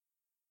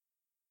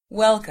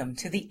Welcome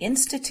to the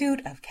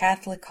Institute of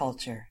Catholic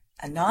Culture,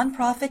 a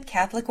nonprofit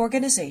Catholic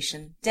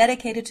organization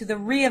dedicated to the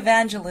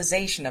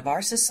re-evangelization of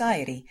our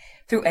society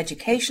through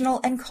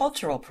educational and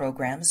cultural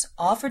programs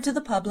offered to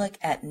the public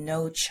at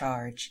no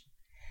charge.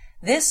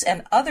 This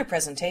and other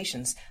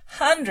presentations,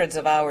 hundreds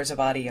of hours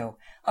of audio,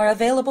 are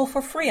available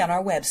for free on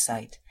our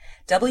website,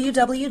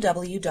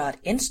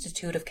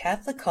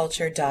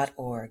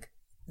 www.instituteofcatholicculture.org.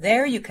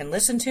 There you can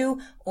listen to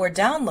or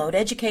download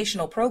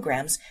educational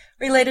programs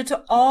related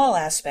to all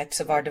aspects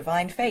of our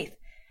divine faith,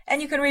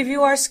 and you can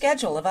review our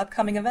schedule of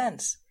upcoming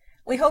events.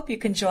 We hope you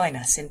can join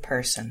us in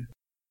person.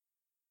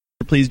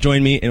 Please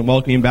join me in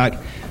welcoming back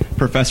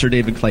Professor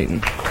David Clayton.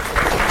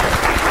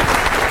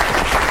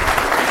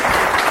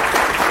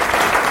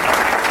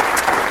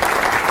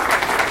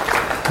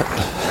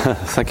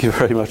 Thank you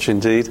very much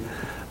indeed.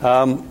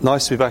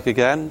 Nice to be back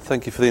again.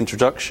 Thank you for the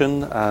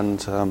introduction,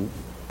 and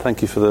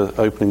thank you for the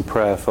opening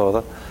prayer,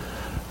 Father.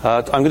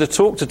 I'm going to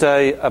talk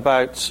today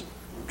about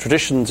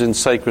traditions in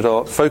sacred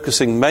art,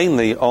 focusing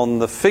mainly on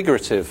the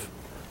figurative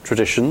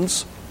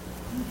traditions.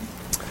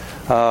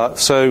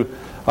 So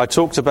I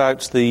talked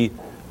about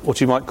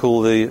what you might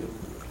call the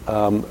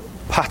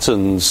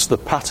patterns, the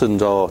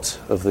patterned art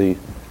of the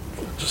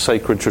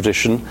sacred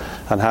tradition,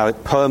 and how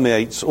it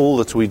permeates all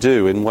that we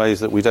do in ways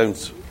that we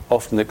don't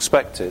often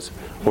expect it,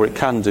 or it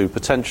can do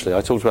potentially.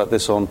 I talked about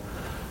this on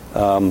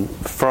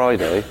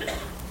Friday.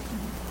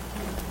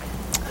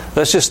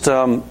 Let's just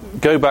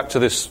go back to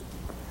this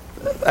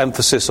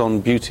emphasis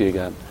on beauty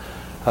again.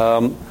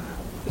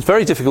 It's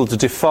very difficult to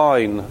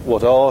define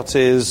what art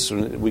is.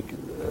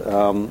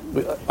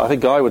 I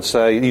think I would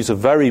say, use a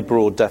very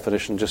broad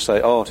definition, just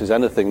say art is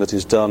anything that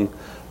is done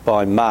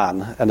by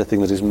man, anything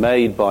that is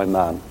made by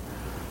man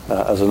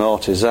as an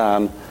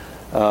artisan.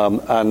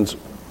 And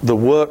the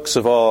works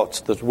of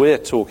art that we're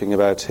talking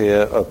about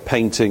here are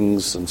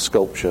paintings and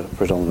sculpture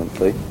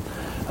predominantly.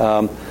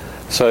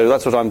 So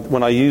that's what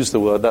when I use the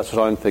word, that's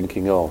what I'm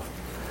thinking of.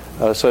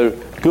 So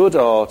good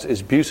art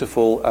is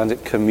beautiful and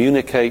it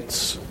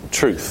communicates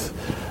truth.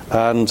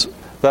 And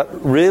that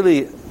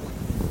really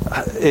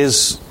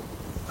is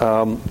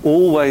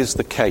always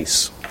the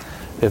case.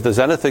 If there's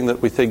anything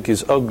that we think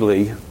is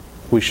ugly,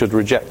 we should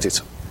reject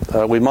it.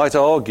 We might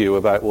argue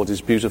about what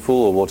is beautiful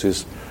or what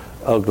is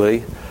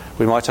ugly.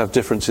 We might have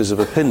differences of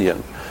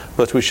opinion.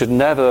 But we should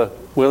never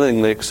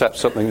willingly accept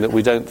something that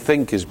we don't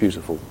think is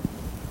beautiful.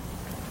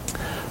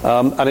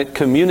 And it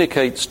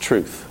communicates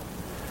truth.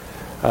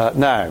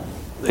 Now,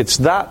 it's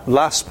that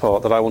last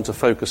part that I want to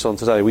focus on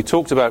today. We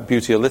talked about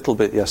beauty a little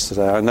bit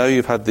yesterday. I know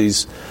you've had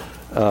these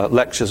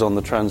lectures on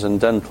the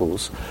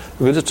transcendentals.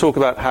 We're going to talk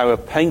about how a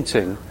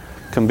painting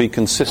can be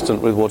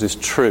consistent with what is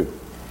true.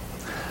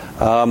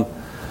 Does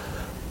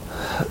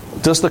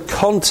the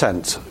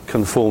content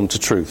conform to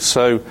truth?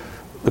 So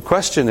the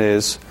question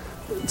is,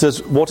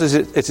 does what is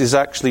it is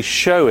actually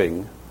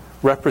showing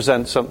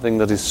represent something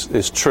that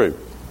is true?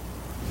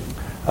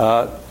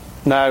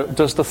 Now,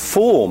 does the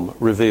form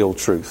reveal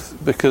truth?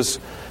 Because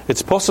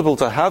it's possible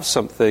to have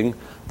something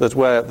that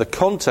where the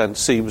content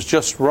seems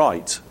just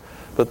right,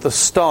 but the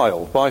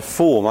style, by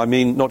form, I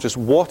mean not just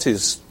what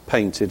is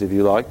painted, if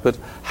you like, but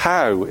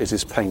how it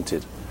is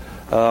painted.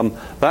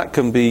 That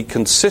can be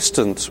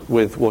consistent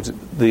with what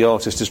the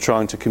artist is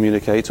trying to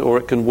communicate, or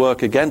it can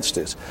work against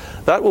it.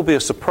 That will be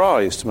a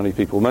surprise to many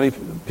people. Many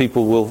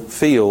people will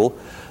feel,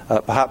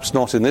 perhaps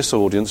not in this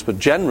audience, but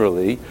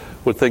generally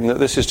would think that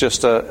this is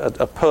just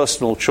a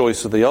personal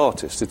choice of the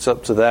artist. It's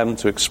up to them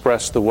to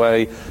express the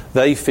way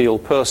they feel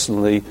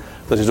personally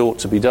that it ought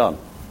to be done.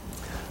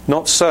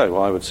 Not so,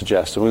 I would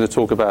suggest, and we're going to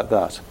talk about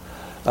that.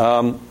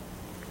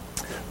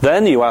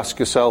 Then you ask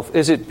yourself,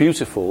 is it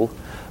beautiful?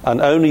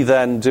 And only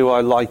then do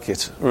I like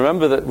it.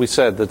 Remember that we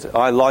said that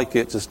I like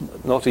it does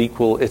not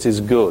equal it is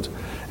good.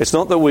 It's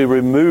not that we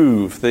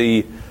remove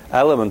the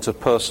element of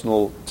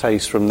personal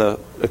taste from the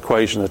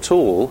equation at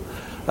all,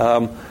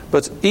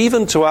 but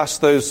even to ask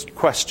those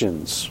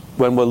questions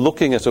when we're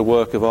looking at a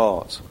work of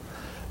art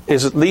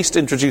is at least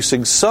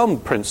introducing some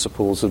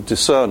principles of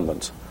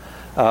discernment.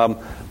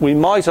 We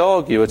might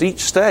argue at each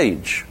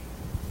stage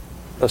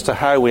as to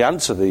how we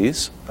answer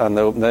these, and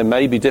there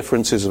may be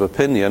differences of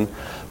opinion,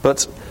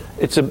 but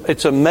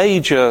it's a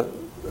major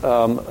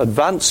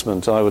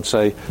advancement, I would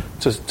say,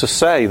 to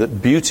say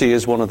that beauty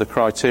is one of the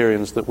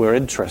criterions that we're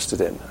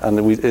interested in.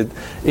 And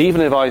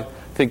even if I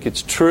think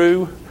it's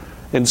true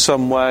in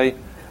some way,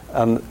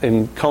 and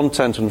in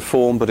content and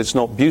form, but it's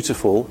not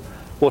beautiful,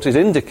 what it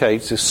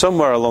indicates is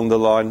somewhere along the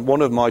line,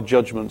 one of my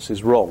judgments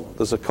is wrong.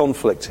 There's a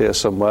conflict here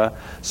somewhere,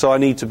 so I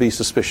need to be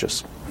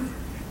suspicious.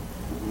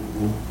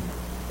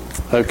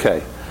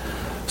 Okay,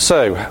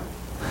 so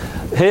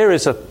here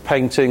is a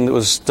painting that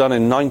was done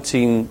in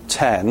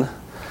 1910.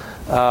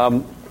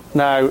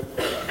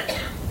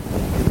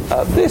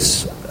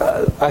 This,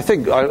 I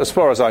think, as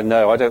far as I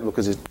know, I don't look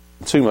at it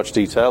in too much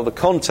detail. The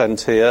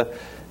content here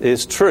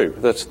is true.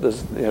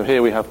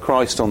 Here we have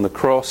Christ on the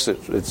cross.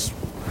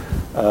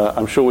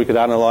 I'm sure we could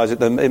analyse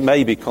it. It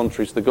may be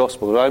contrary to the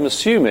gospel, but I'm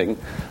assuming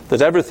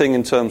that everything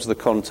in terms of the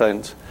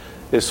content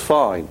is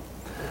fine.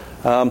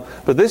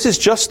 But this is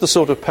just the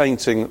sort of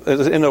painting,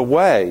 in a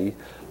way,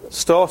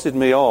 started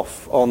me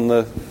off on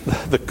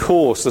the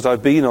course that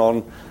I've been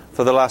on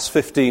for the last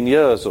 15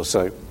 years or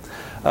so.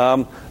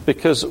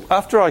 Because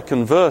after I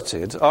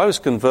was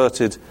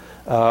converted,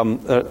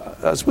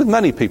 as with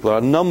many people,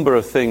 a number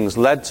of things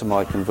led to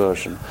my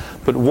conversion.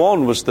 But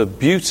one was the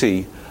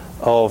beauty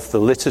of the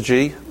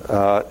liturgy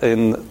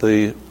in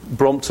the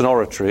Brompton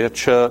Oratory, a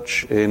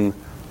church in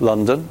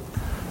London.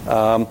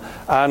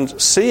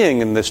 And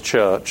seeing in this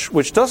church,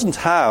 which doesn't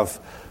have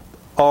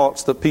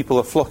art that people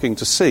are flocking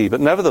to see,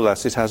 but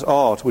nevertheless it has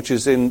art which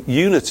is in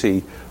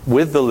unity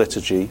with the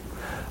liturgy,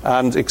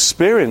 and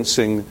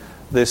experiencing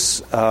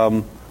this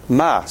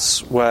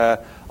Mass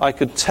where I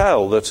could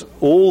tell that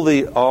all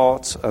the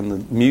art and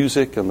the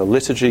music and the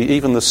liturgy,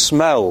 even the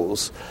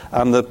smells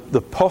and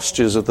the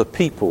postures of the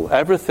people,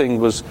 everything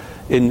was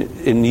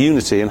in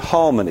unity, in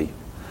harmony,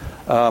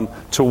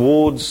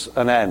 towards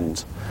an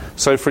end.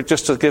 So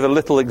just to give a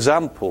little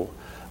example,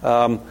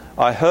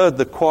 I heard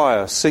the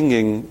choir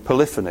singing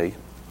Polyphony.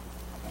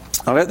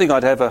 I don't think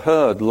I'd ever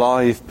heard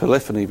live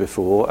Polyphony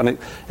before, and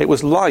it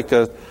was like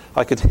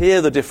I could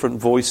hear the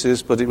different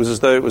voices, but it was as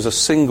though it was a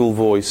single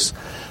voice.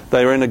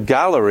 They were in a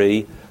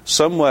gallery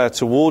somewhere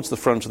towards the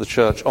front of the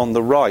church on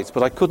the right,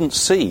 but I couldn't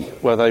see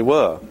where they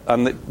were,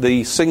 and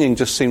the singing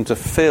just seemed to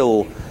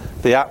fill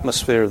the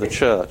atmosphere of the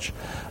church.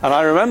 And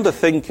I remember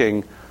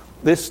thinking,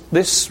 this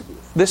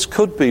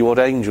could be what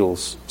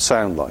angels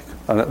sound like.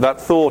 And that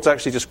thought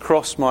actually just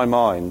crossed my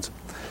mind.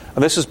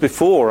 And this is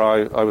before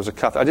I was a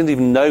Catholic. I didn't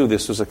even know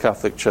this was a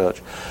Catholic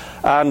church.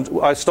 And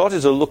I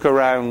started to look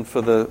around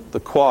for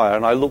the choir,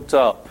 and I looked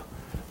up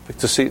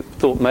to see,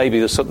 thought maybe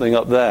there's something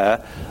up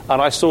there.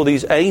 And I saw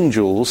these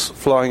angels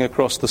flying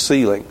across the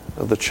ceiling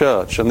of the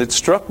church. And it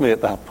struck me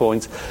at that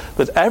point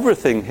that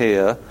everything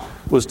here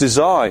was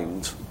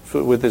designed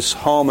with this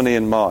harmony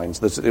in mind,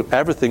 that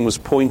everything was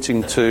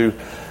pointing to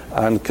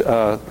and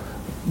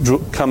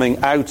coming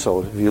out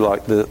of, if you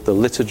like, the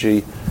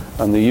liturgy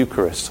and the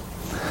Eucharist.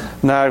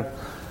 Now,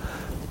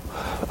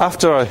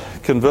 after I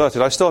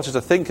converted, I started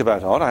to think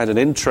about art. I had an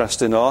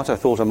interest in art. I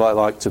thought I might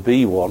like to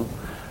be one.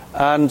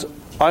 And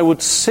I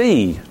would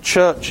see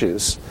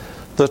churches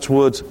that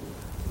would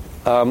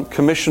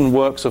commission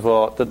works of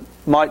art that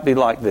might be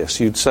like this.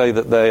 You'd say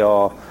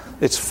that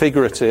it's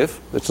figurative,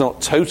 it's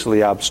not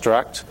totally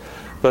abstract,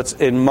 but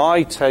in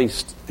my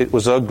taste it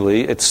was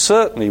ugly. It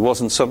certainly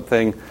wasn't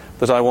something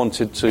that I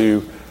wanted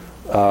to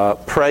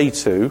pray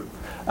to.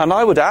 And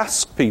I would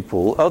ask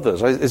people,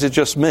 others, is it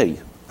just me?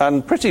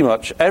 And pretty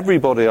much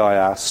everybody I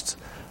asked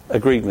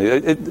agreed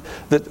with me.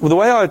 The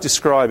way I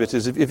describe it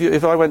is,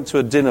 if I went to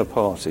a dinner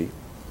party,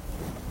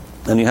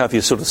 and you have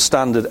your sort of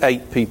standard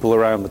 8 people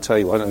around the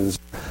table. I don't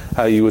know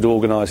how you would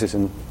organise it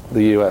in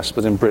the US,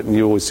 but in Britain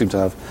you always seem to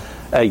have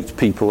 8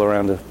 people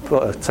around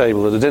a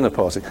table at a dinner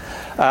party.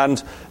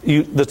 And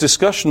the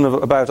discussion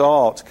about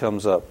art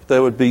comes up.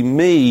 There would be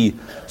me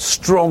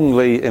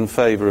strongly in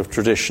favour of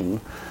tradition,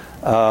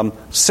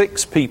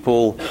 6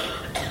 people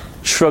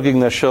shrugging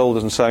their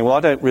shoulders and saying, well,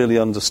 I don't really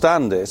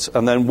understand it,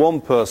 and then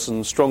 1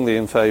 person strongly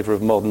in favour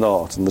of modern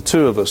art, and the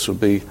 2 of us would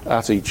be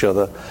at each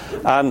other.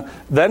 And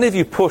then if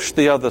you push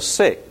the other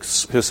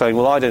 6 who are saying,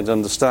 well, I don't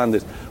understand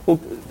it, well,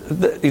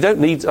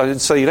 I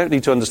would say you don't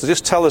need to understand,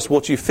 just tell us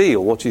what you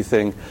feel, what you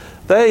think.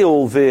 They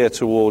all veer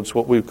towards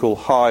what we would call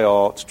high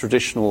art,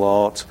 traditional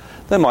art.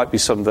 There might be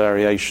some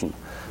variation.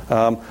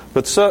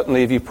 But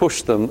certainly if you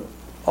push them,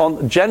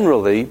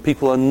 generally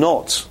people are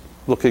not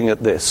looking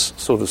at this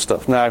sort of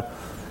stuff. Now,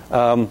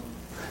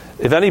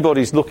 if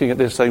anybody's looking at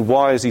this saying,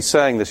 why is he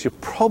saying this, you're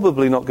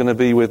probably not going to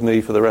be with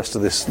me for the rest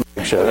of this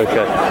lecture.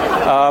 Okay.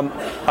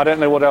 I don't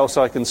know what else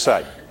I can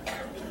say.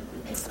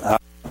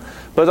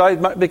 But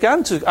I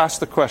began to ask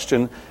the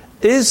question,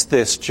 is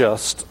this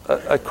just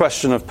a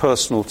question of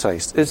personal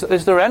taste?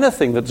 Is there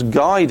anything that's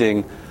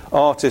guiding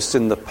artists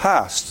in the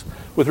past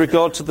with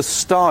regard to the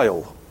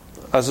style,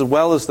 as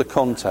well as the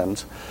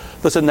content,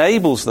 that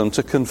enables them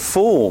to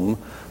conform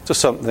to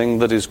something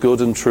that is good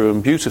and true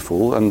and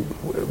beautiful, and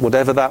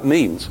whatever that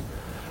means?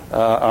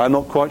 I'm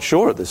not quite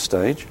sure at this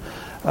stage.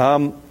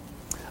 And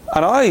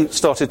I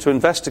started to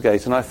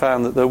investigate, and I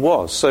found that there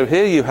was. So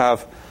here you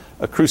have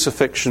a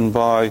crucifixion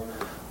by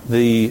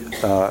the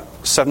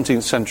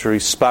 17th century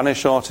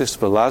Spanish artist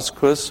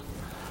Velázquez,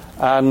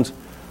 and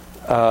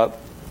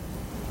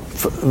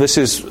this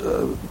is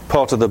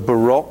part of the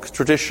Baroque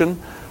tradition,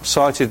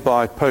 cited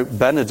by Pope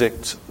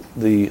Benedict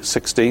the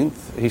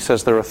 16th. He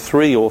says there are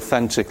 3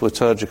 authentic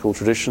liturgical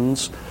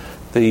traditions: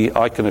 the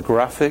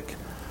iconographic,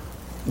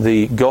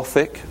 the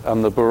Gothic,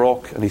 and the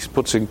Baroque, and he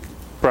puts in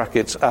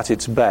brackets, at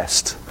its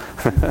best.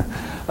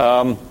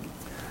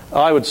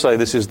 I would say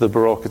this is the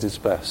Baroque at its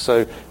best.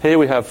 So here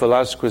we have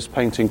Velázquez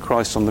painting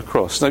Christ on the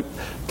cross. Now,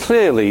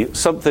 clearly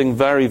something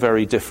very,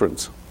 very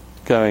different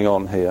going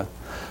on here.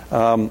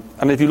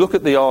 And if you look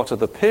at the art of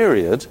the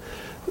period,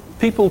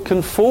 people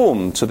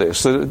conformed to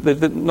this.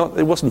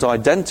 It wasn't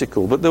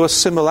identical, but there were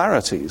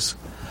similarities.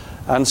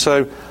 And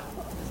so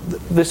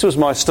this was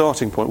my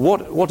starting point.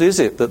 What is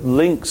it that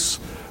links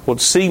what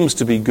seems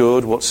to be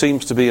good, what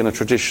seems to be in a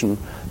tradition,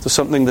 to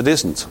something that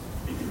isn't.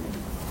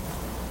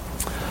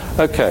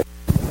 Okay,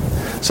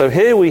 so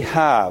here we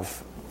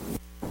have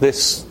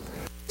this.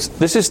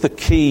 This is the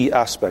key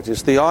aspect.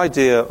 It's the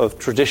idea of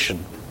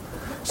tradition,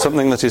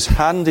 something that is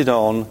handed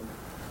on,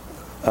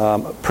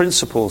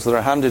 principles that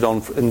are handed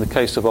on, in the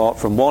case of art,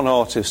 from one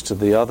artist to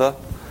the other,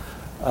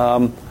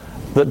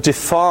 that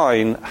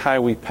define how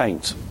we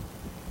paint.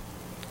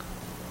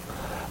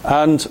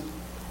 And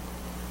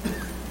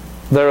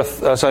there are,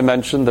 as I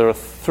mentioned, there are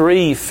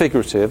three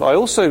figurative. I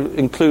also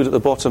include at the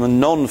bottom a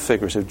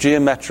non-figurative,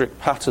 geometric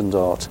patterned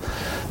art.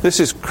 This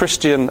is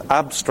Christian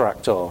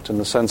abstract art in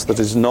the sense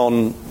that it's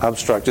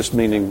non-abstract, just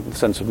meaning the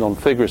sense of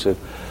non-figurative.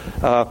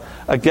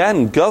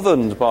 Again,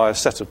 governed by a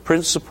set of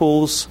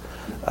principles,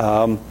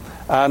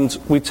 and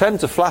we tend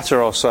to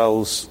flatter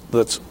ourselves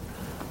that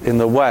in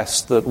the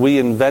West that we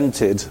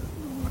invented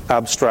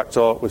abstract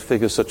art with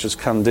figures such as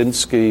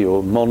Kandinsky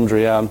or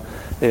Mondrian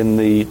in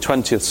the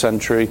 20th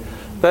century.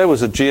 There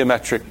was a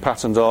geometric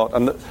patterned art,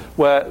 and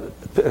where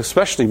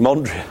especially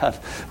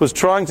Mondrian was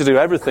trying to do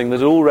everything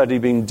that had already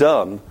been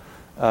done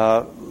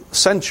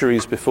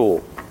centuries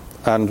before,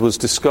 and was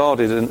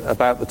discarded in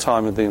about the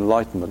time of the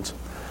Enlightenment.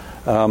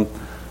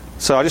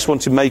 So I just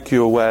want to make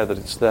you aware that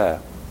it's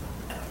there.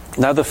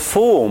 Now, the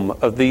form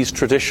of these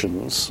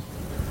traditions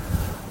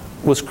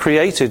was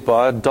created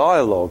by a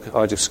dialogue,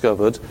 I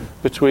discovered,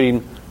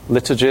 between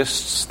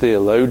liturgists,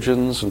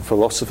 theologians, and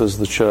philosophers of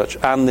the church,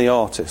 and the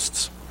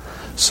artists.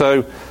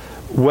 So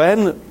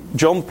when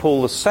John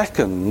Paul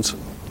II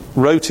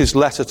wrote his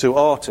letter to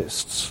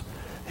artists,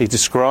 he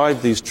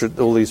described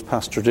all these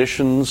past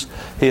traditions.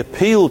 He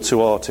appealed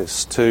to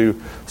artists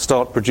to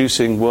start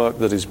producing work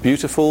that is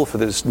beautiful, for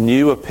this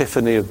new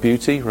epiphany of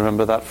beauty.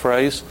 Remember that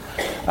phrase?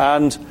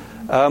 And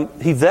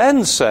he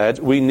then said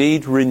we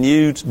need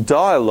renewed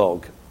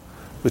dialogue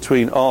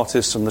between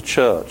artists and the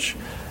church.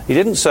 He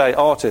didn't say,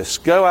 artists,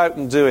 go out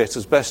and do it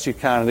as best you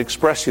can and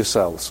express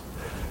yourselves.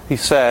 He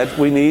said,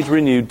 we need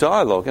renewed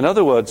dialogue. In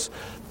other words,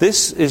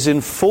 this is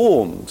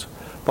informed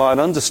by an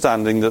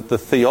understanding that the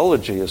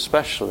theology,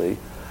 especially,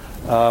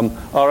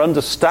 our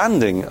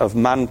understanding of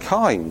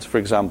mankind, for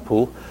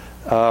example,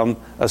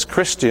 as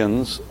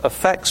Christians,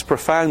 affects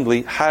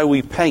profoundly how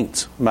we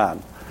paint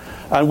man.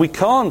 And we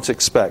can't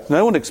expect,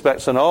 no one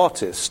expects an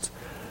artist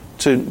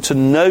to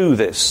know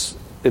this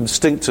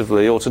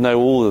instinctively or to know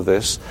all of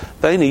this.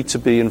 They need to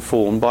be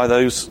informed by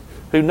those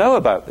who know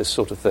about this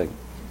sort of thing.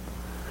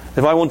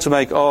 If I want to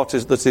make art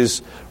that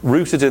is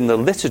rooted in the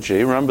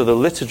liturgy, remember the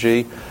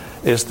liturgy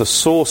is the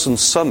source and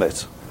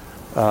summit,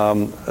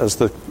 as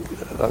the,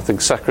 I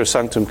think,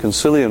 Sacrosanctum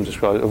Concilium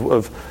describes,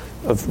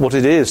 of what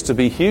it is to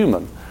be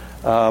human.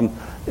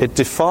 It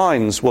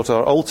defines what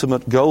our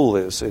ultimate goal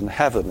is in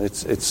heaven.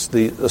 It's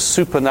the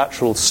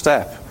supernatural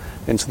step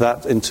into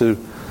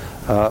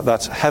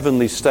that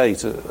heavenly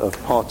state of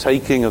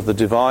partaking of the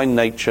divine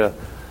nature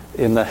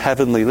in the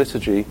heavenly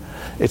liturgy.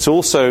 It's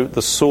also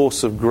the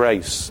source of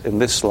grace in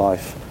this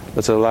life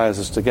that allows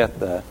us to get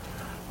there.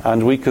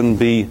 And we can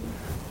be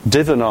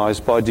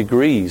divinized by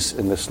degrees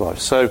in this life.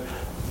 So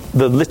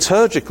the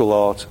liturgical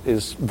art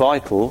is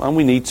vital, and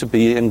we need to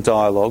be in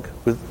dialogue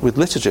with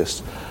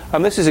liturgists.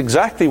 And this is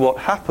exactly what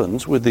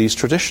happens with these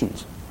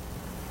traditions.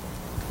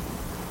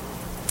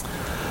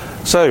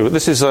 So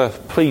this is a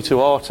plea to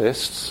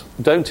artists.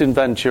 Don't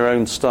invent your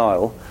own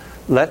style.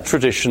 Let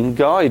tradition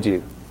guide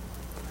you.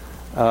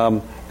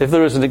 If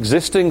there is an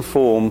existing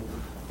form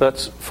that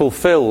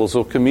fulfills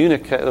or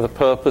communicates the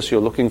purpose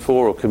you're looking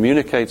for or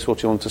communicates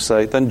what you want to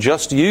say, then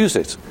just use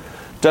it.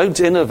 Don't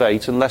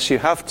innovate unless you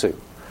have to.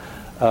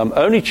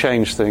 Only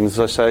change things, as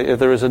I say, if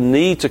there is a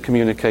need to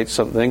communicate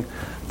something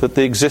that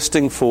the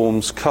existing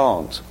forms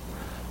can't,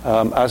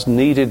 as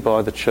needed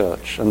by the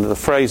church. And the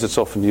phrase that's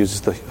often used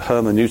is the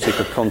hermeneutic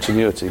of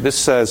continuity. This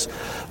says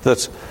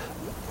that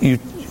you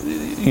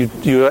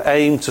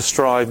aim to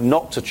strive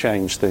not to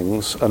change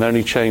things and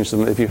only change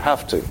them if you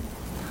have to.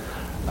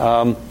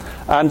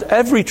 And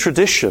every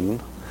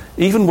tradition,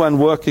 even when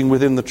working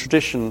within the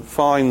tradition,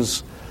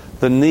 finds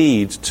the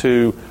need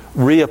to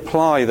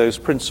reapply those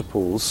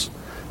principles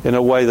in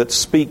a way that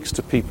speaks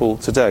to people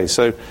today.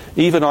 So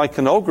even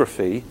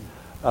iconography,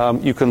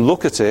 you can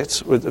look at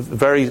it with a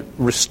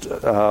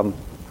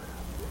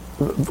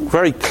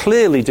very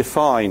clearly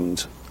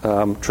defined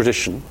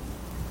tradition.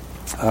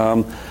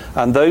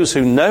 And those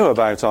who know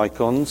about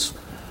icons,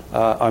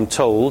 I'm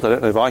told, I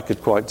don't know if I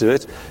could quite do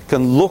it,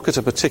 can look at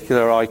a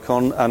particular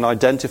icon and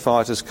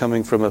identify it as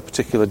coming from a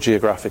particular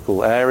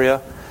geographical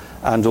area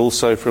and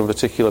also from a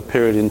particular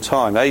period in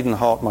time. Aidan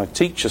Hart, my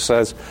teacher,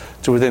 says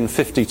to within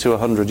 50 to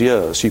 100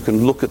 years you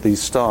can look at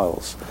these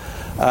styles.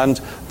 And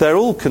they're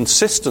all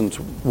consistent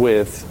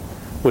with,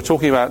 we're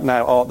talking about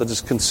now art that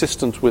is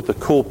consistent with the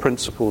core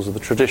principles of the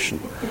tradition.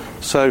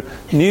 So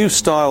new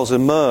styles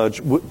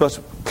emerge, but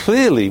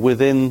clearly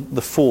within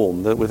the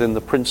form, within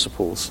the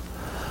principles.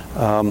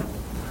 And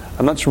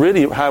that's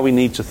really how we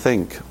need to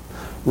think,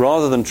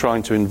 rather than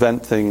trying to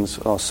invent things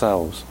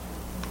ourselves.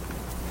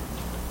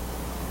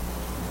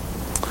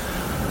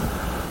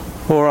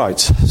 All right,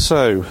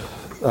 so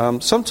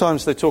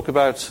sometimes they talk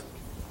about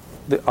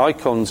the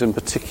icons in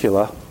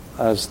particular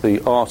as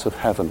the art of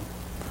heaven,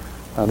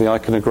 the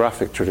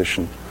iconographic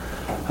tradition.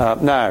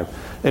 Now,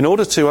 in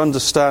order to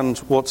understand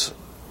what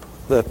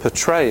they're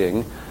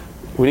portraying,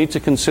 we need to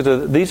consider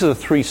that these are the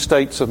three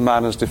states of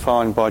man as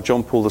defined by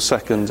John Paul II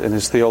in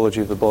his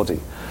Theology of the Body.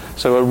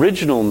 So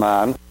original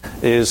man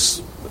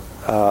is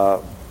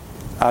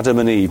Adam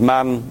and Eve,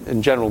 man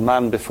in general,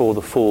 man before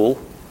the fall.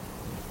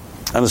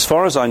 And as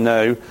far as I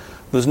know,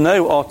 there's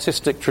no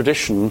artistic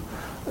tradition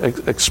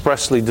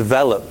expressly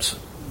developed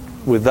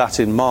with that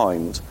in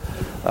mind.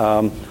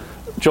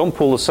 John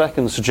Paul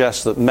II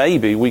suggests that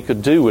maybe we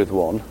could do with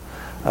one,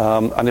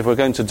 and if we're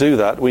going to do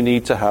that, we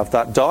need to have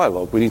that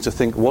dialogue. We need to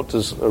think, what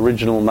does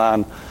original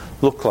man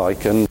look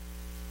like? And,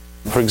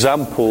 for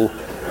example,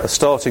 a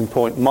starting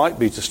point might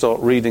be to start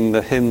reading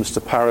the Hymns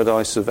to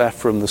Paradise of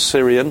Ephraim the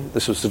Syrian,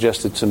 this was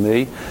suggested to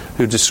me,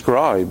 who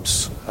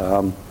describes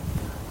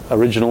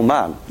original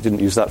man. He didn't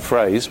use that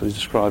phrase, but he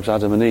describes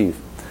Adam and Eve.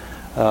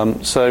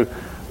 So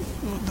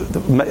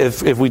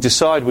if we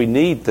decide we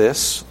need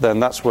this, then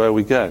that's where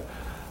we go.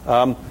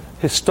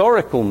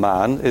 Historical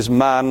man is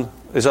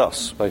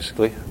us,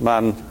 basically,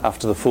 man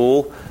after the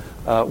fall,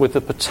 with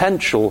the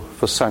potential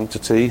for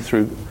sanctity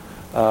through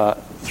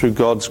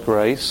God's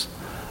grace.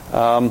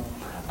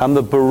 And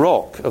the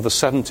Baroque of the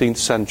 17th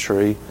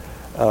century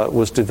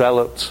was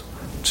developed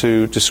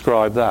to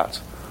describe that.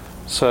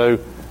 So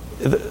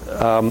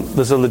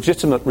there's a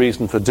legitimate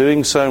reason for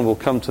doing so, and we'll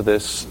come to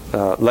this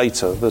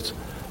later, that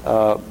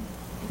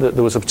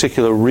there was a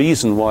particular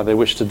reason why they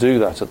wished to do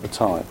that at the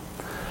time.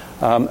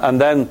 And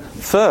then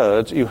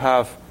third, you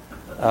have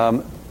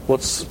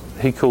what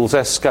he calls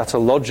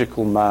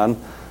eschatological man,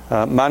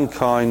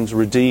 mankind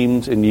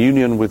redeemed in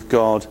union with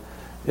God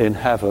in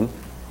heaven,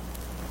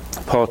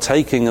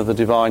 partaking of the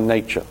divine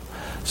nature.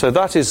 So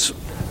that is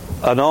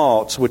an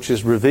art which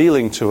is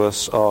revealing to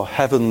us our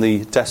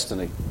heavenly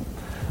destiny.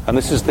 And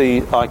this is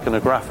the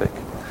iconographic.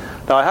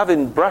 Now I have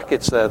in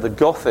brackets there the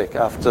Gothic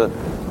after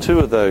two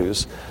of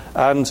those,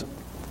 and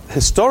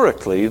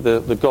historically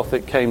the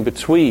Gothic came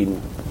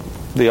between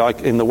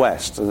in the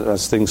West,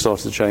 as things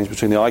started to change,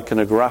 between the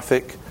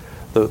iconographic,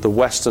 the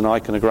Western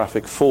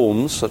iconographic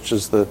forms, such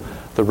as the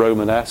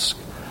Romanesque,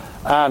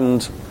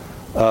 and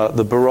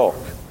the Baroque.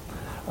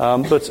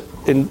 But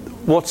in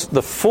what's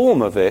the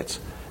form of it,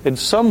 in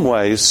some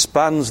ways,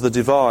 spans the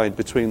divide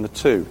between the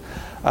two.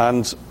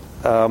 And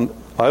I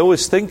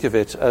always think of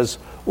it as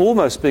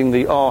almost being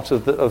the art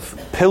of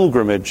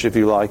pilgrimage, if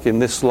you like, in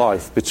this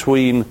life,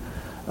 between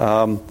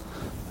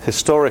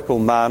historical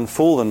man,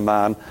 fallen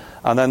man,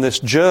 and then this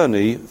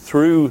journey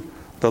through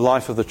the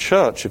life of the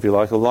church, if you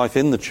like, or life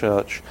in the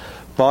church,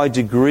 by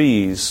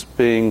degrees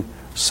being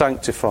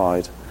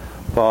sanctified,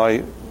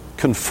 by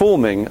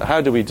conforming. How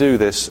do we do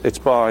this? It's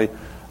by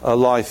a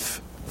life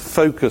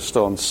focused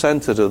on,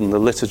 centered on the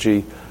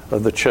liturgy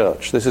of the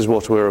church. This is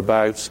what we're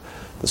about.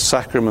 The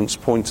sacraments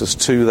point us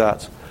to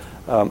that.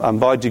 And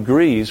by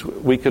degrees,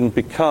 we can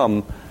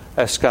become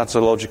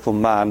eschatological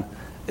man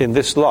in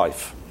this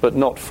life, but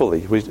not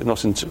fully.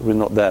 We're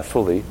not there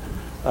fully.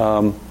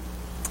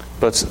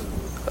 But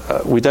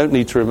we don't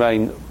need to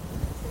remain,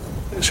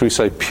 shall we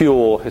say,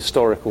 pure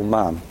historical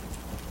man.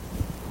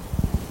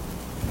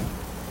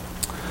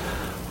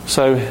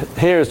 So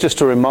here is just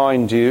to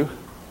remind you,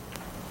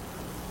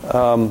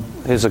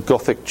 here's a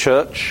Gothic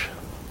church,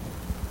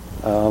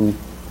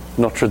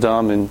 Notre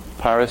Dame in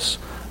Paris,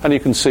 and you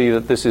can see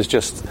that this is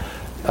just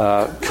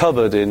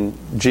covered in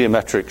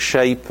geometric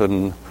shape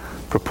and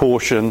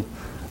proportion,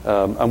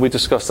 and we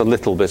discussed a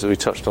little bit, we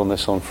touched on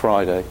this on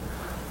Friday.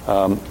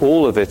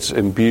 All of it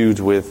imbued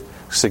with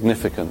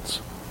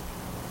significance.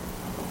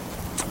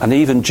 And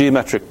even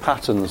geometric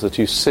patterns that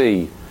you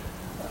see,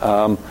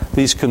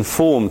 these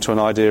conform to an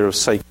idea of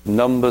sacred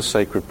numbers,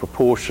 sacred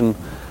proportion,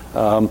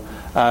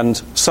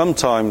 and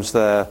sometimes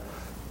they're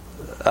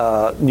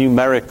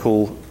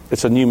numerical.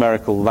 It's a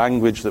numerical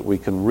language that we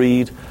can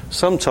read.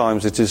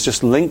 Sometimes it is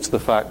just linked to the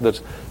fact that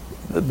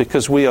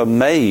because we are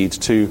made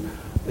to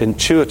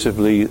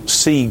intuitively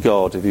see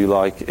God, if you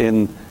like,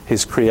 in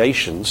His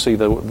creation, see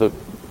the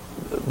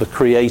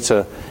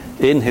Creator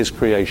in His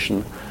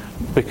creation,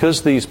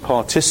 because these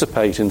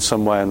participate in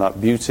some way in that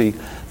beauty,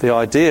 the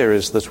idea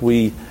is that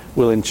we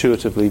will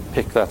intuitively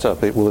pick that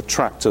up. It will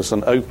attract us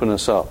and open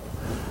us up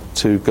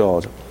to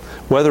God,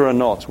 whether or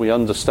not we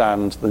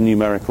understand the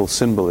numerical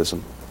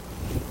symbolism.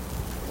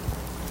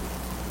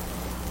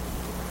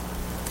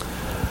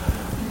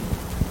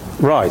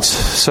 Right,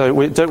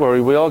 so don't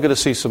worry, we are going to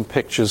see some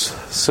pictures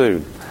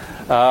soon.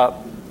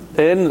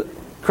 In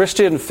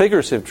Christian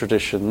figurative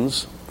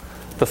traditions,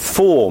 the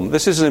form,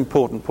 this is an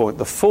important point,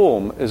 the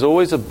form is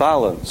always a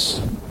balance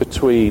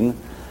between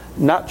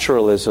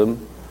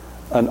naturalism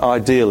and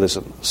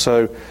idealism.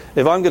 So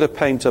if I'm going to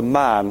paint a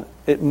man,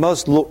 it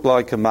must look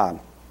like a man.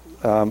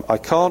 I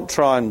can't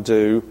try and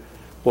do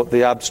what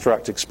the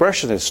abstract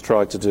expressionists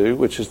tried to do,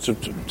 which is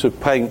to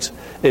paint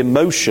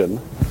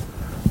emotion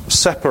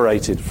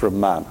separated from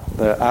man.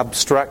 They're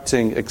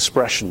abstracting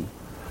expression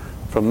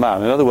from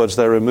man. In other words,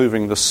 they're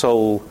removing the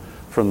soul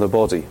from the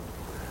body.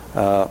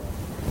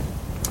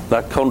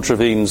 That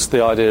contravenes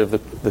the idea of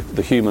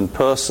the human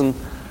person,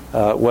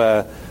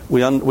 where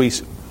we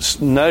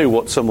know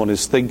what someone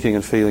is thinking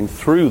and feeling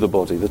through the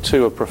body. The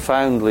two are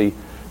profoundly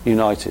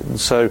united. And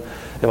so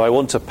if I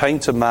want to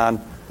paint a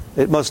man,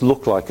 it must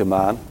look like a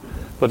man.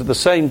 But at the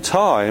same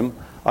time,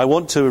 I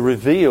want to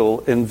reveal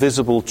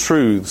invisible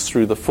truths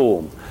through the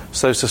form.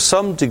 So to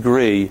some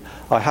degree,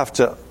 I have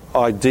to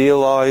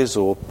idealize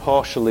or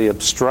partially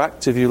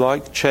abstract, if you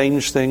like,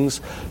 change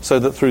things, so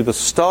that through the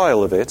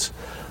style of it,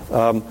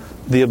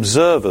 the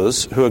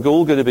observers, who are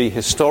all going to be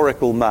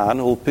historical man,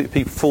 all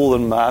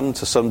fallen man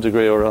to some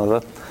degree or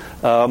another,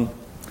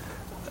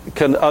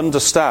 can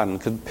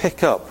understand, can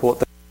pick up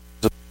what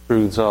the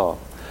truths are.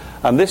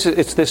 And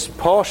it's this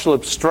partial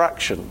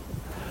abstraction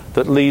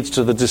that leads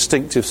to the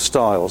distinctive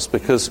styles,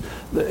 because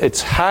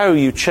it's how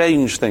you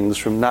change things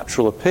from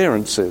natural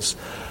appearances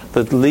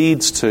that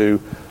leads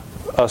to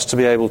us to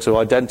be able to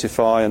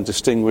identify and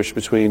distinguish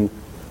between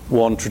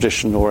one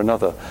tradition or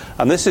another.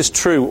 And this is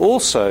true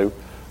also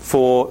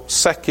for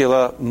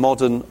secular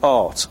modern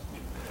art.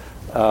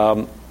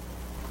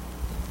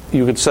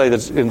 You could say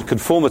that in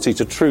conformity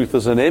to truth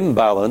there's an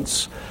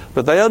imbalance,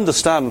 but they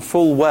understand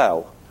full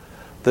well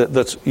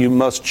that you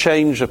must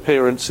change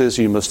appearances,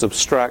 you must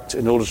abstract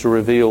in order to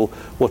reveal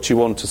what you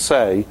want to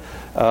say.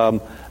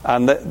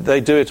 And they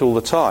do it all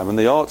the time. And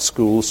the art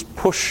schools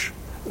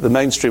the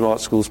mainstream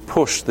art schools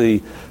push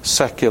the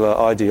secular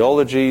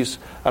ideologies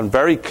and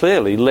very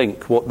clearly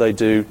link what they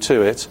do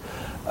to it.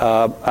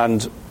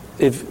 And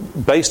if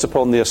based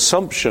upon the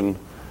assumption,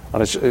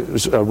 and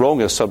it's a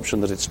wrong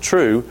assumption that it's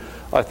true,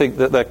 I think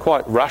that they're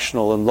quite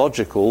rational and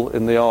logical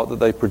in the art that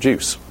they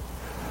produce.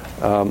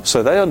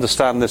 So they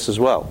understand this as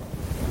well.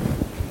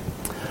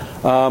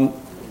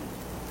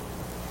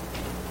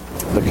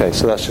 Okay,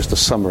 so that's just a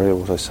summary of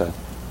what I said.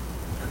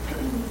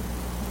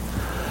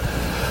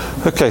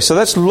 Okay, so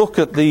let's look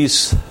at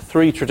these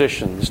three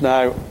traditions.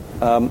 Now,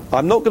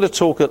 I'm not going to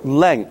talk at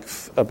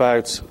length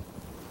about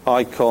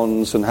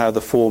icons and how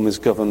the form is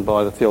governed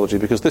by the theology,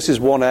 because this is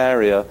one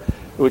area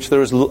in which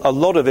there is a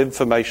lot of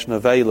information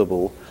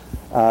available,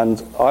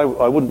 and I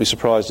wouldn't be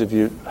surprised if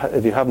you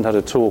haven't had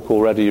a talk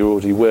already, you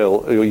already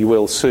will, or you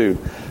will soon,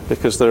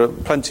 because there are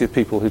plenty of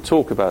people who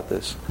talk about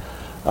this.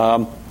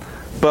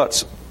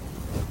 But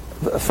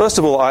first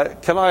of all,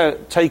 can I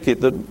take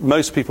it that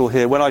most people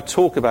here, when I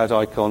talk about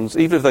icons,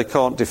 even if they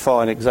can't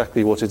define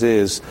exactly what it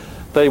is,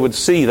 they would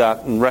see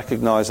that and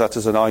recognise that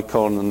as an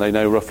icon, and they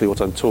know roughly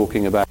what I'm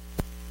talking about.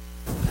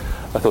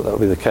 I thought that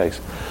would be the case.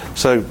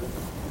 So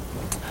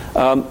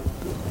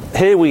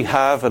here we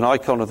have an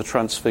icon of the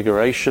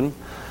Transfiguration.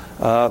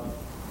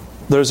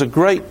 There's a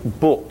great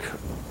book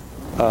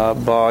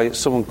by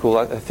someone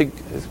called, I think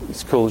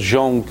it's called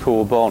Jean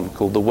Courbon,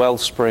 called The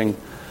Wellspring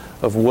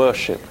of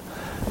Worship,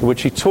 in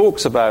which he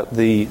talks about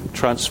the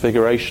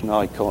Transfiguration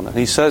icon. And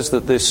he says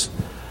that this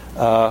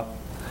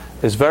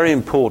is very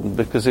important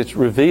because it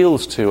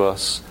reveals to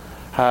us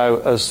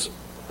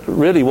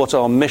what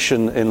our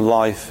mission in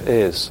life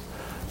is.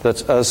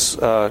 That as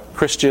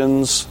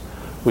Christians,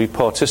 we are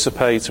part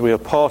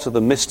of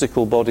the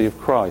mystical body of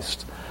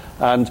Christ.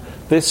 And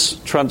this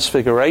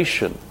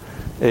Transfiguration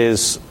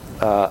is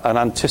an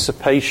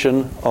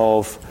anticipation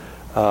of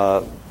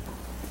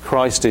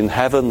Christ in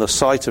heaven, the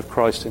sight of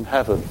Christ in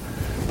heaven.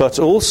 But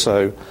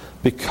also,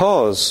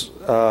 because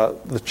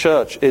the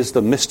church is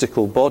the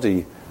mystical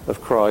body of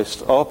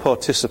Christ, our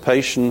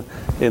participation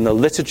in the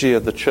liturgy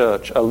of the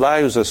church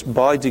allows us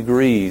by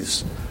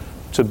degrees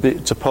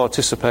to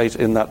participate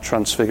in that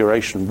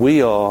transfiguration.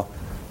 We are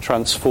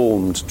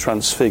transformed,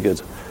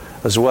 transfigured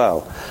as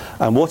well.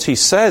 And what he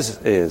says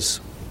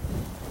is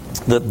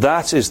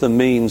that is the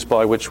means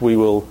by which we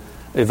will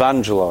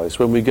evangelize.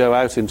 When we go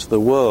out into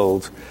the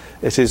world,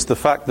 it is the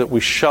fact that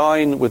we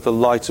shine with the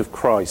light of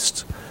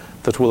Christ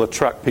that will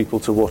attract people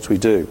to what we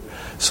do.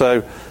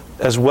 So,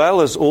 as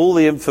well as all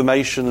the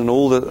information and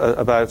all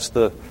about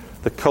the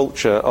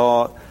culture,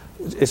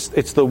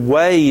 it's the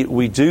way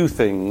we do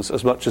things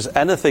as much as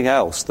anything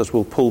else that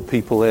will pull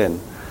people in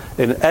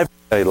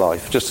everyday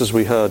life, just as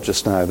we heard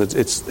just now. That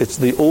it's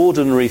the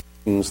ordinary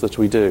things that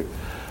we do.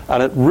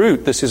 And at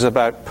root, this is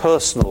about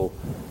personal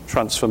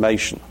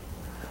transformation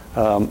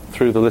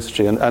through the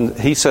liturgy. And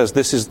he says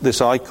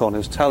this icon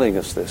is telling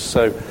us this.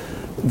 So,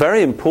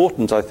 very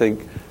important, I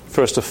think,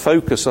 for us to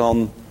focus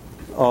on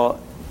our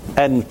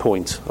end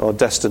point, our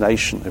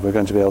destination, if we're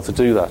going to be able to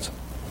do that.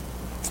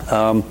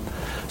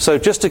 So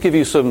just to give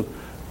you some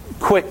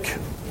quick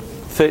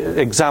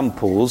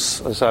examples,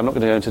 so I'm not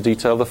going to go into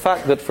detail, the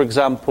fact that, for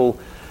example,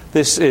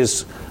 this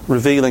is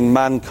revealing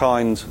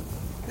mankind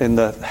in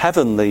the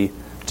heavenly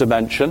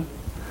dimension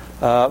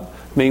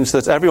means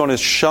that everyone is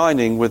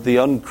shining with the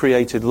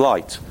uncreated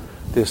light.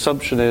 The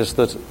assumption is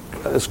that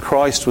as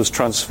Christ was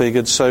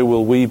transfigured, so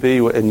will we be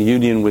in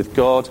union with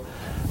God.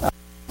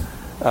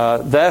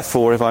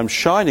 Therefore, if I'm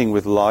shining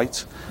with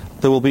light,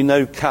 there will be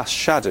no cast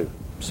shadow,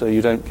 so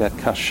you don't get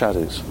cast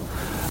shadows.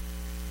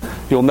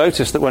 You'll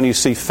notice that when you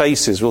see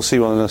faces, we'll see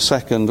one in a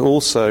second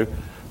also,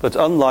 that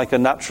unlike a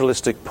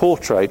naturalistic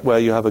portrait where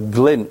you have a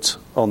glint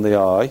on the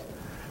eye,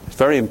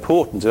 very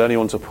important if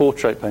anyone's a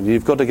portrait painter.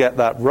 You've got to get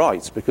that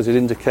right, because it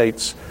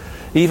indicates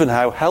even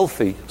how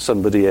healthy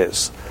somebody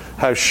is,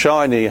 how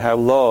shiny, how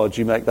large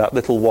you make that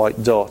little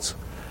white dot,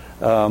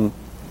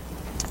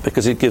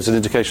 because it gives an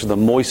indication of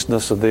the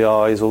moistness of the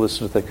eyes, all this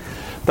sort of thing.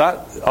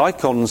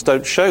 Icons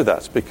don't show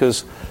that,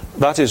 because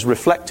that is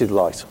reflected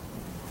light,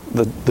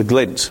 the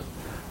glint,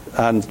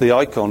 and the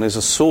icon is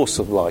a source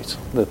of light,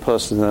 the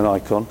person in an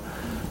icon,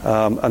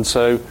 and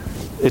so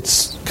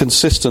it's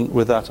consistent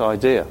with that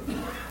idea.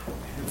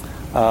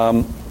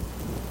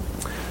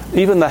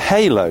 Even the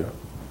halo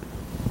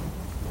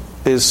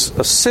is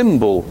a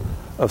symbol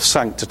of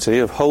sanctity,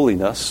 of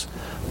holiness,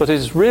 but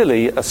is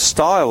really a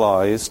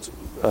stylized,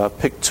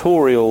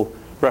 pictorial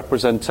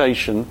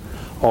representation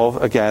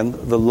of, again,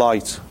 the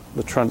light,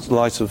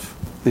 light of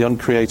the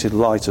uncreated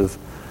light of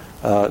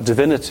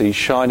divinity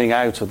shining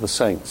out of the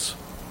saints.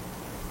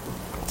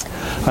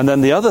 And then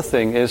the other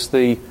thing is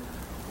the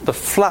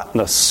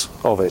flatness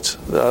of it.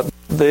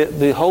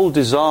 The whole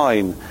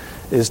design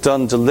is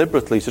done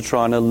deliberately to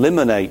try and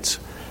eliminate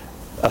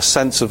a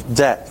sense of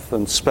depth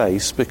and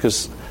space,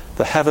 because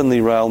the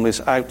heavenly realm is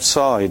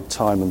outside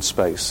time and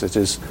space.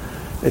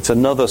 It's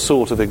another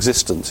sort of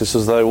existence. It's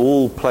as though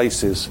all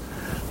places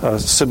are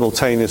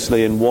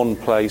simultaneously in one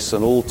place,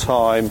 and all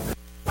time,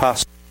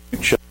 past,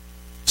 future,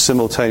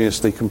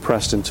 simultaneously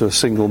compressed into a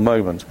single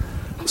moment.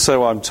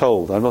 So I'm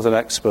told. I'm not an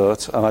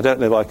expert, and I don't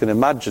know if I can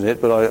imagine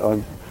it, but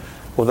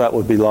what that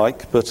would be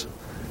like. But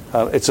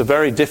it's a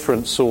very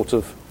different sort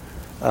of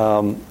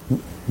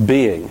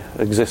being,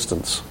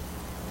 existence.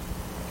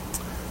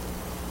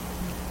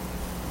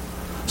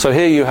 So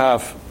here you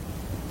have,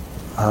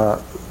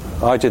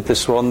 I did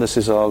this one, this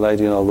is Our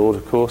Lady and Our Lord,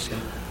 of course,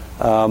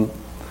 and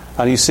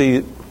you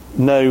see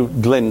no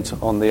glint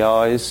on the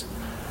eyes.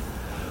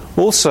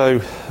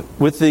 Also,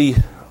 with the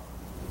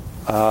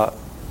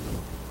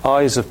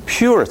eyes of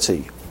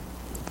purity,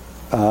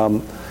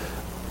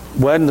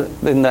 when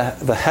in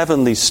the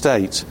heavenly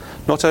state,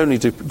 not only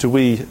do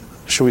we,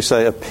 shall we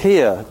say,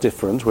 appear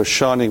different, we're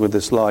shining with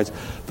this light,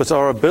 but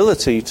our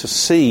ability to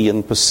see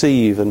and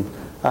perceive and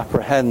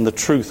apprehend the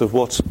truth of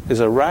what is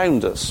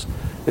around us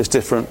is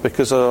different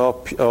because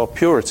of our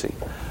purity.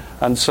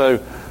 And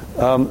so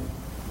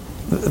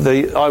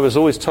I was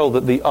always told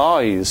that the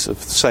eyes of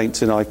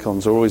saints in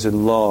icons are always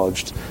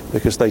enlarged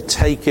because they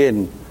take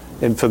in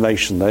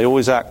information. They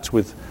always act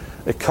with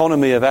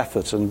economy of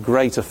effort and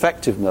great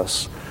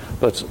effectiveness,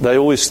 but they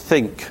always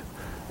think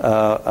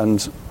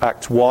and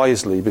act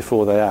wisely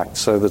before they act,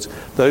 so that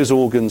those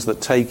organs that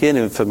take in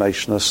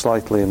information are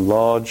slightly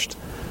enlarged.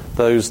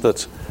 Those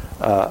that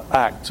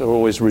act are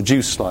always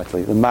reduced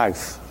slightly, the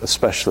mouth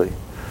especially.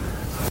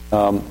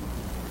 I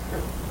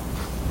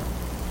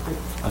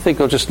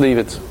think I'll just leave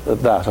it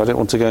at that. I don't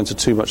want to go into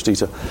too much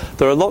detail.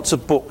 There are lots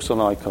of books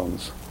on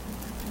icons.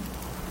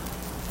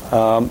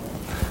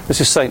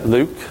 This is St.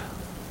 Luke.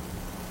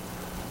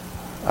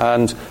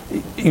 And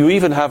you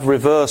even have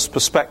reverse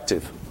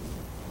perspective,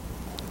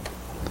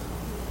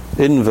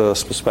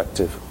 inverse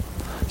perspective.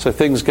 So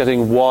things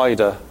getting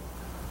wider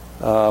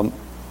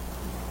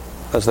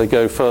as they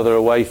go further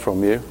away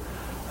from you,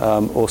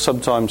 or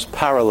sometimes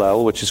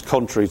parallel, which is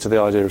contrary to the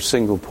idea of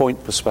single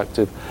point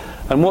perspective.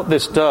 And what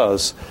this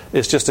does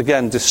is just,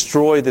 again,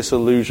 destroy this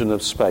illusion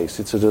of space.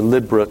 It's a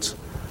deliberate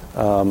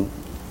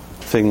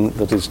thing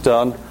that is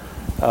done.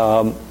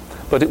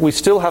 But we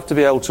still have to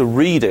be able to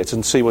read it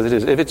and see what it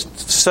is. If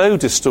it's so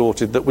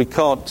distorted that we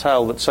can't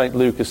tell that St.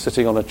 Luke is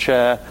sitting on a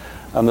chair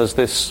and there's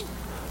this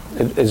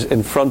is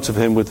in front of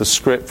him with the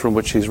script from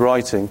which he's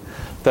writing,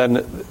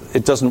 then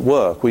it doesn't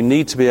work. We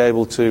need to be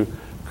able to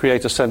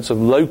create a sense of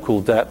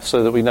local depth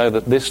so that we know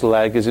that this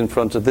leg is in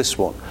front of this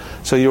one.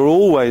 So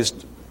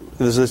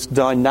there's this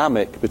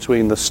dynamic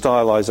between the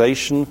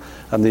stylization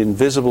and the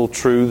invisible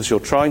truths you're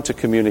trying to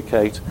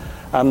communicate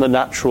and the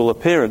natural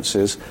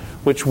appearances,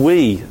 which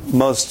we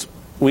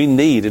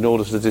need in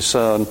order to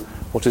discern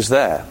what is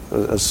there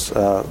as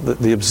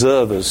the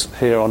observers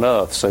here on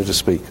earth, so to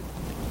speak.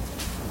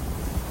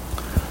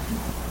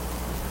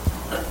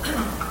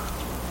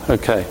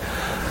 Okay.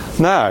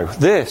 Now,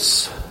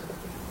 this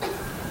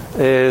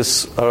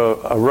is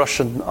a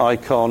Russian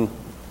icon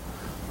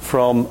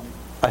from,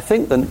 I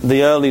think,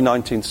 the early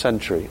 19th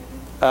century.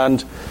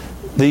 And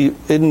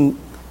in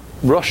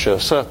Russia,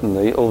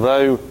 certainly,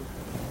 although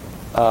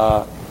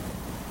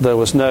there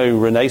was no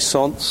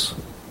Renaissance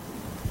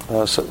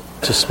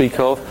to speak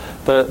of,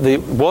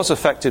 it was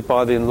affected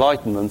by the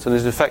Enlightenment, and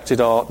it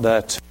affected art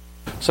there too.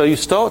 So you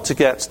start to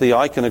get the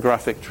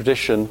iconographic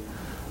tradition.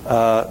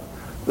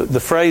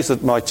 The phrase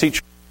that my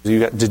teacher uses, you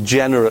get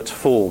degenerate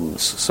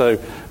forms. So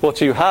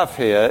what you have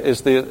here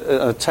is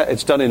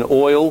it's done in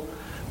oil,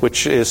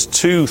 which is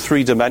too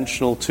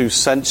three-dimensional, too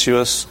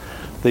sensuous.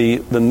 The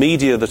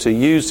media that are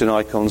used in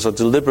icons are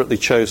deliberately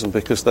chosen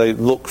because they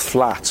look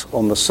flat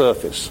on the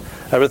surface.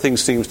 Everything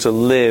seems to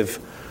live,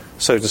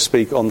 so to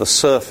speak, on the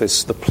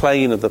surface, the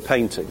plane of the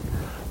painting,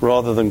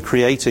 rather than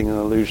creating an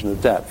illusion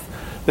of depth.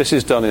 This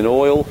is done in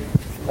oil,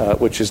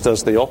 which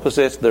does the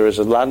opposite. There is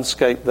a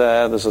landscape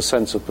there, there's a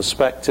sense of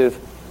perspective,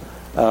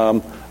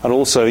 and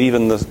also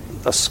even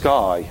a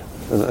sky,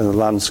 a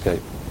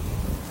landscape.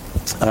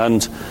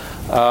 And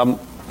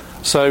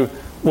so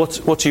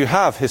what you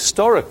have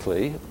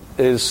historically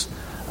is,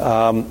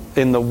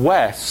 in the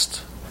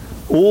West,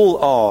 all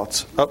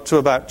art up to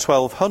about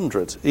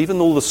 1200, even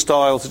all the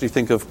styles that you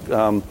think of,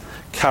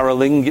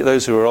 Carolingian,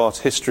 those who are art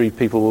history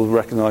people will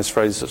recognise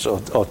phrases such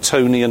as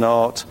Ottonian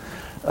art,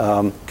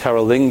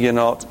 Carolingian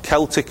art,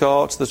 Celtic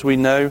art that we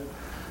know,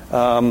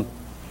 up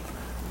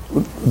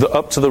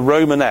to the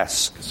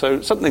Romanesque.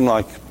 So something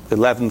like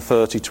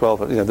 1130,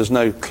 12, there's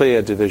no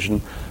clear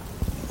division.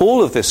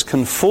 All of this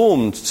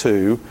conformed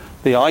to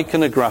the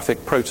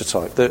iconographic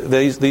prototype.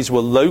 These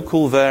were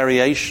local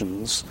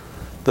variations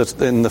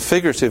that in the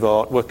figurative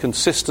art were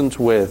consistent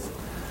with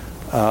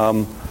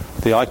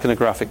the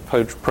iconographic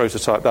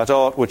prototype, that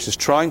art which is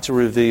trying to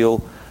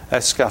reveal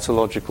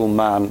eschatological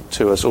man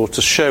to us, or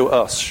to show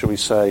us, shall we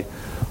say,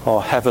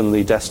 our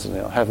heavenly destiny,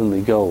 our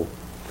heavenly goal.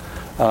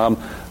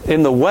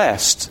 In the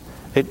West,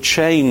 it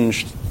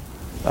changed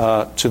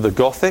to the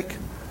Gothic,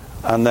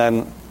 and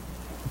then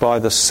by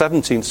the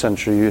 17th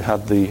century you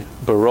had the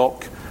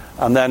Baroque,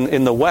 and then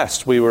in the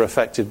West we were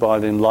affected by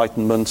the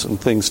Enlightenment, and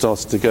things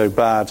started to go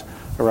bad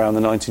around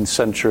the 19th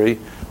century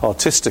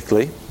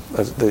artistically.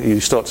 You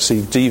start to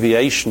see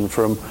deviation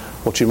from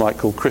what you might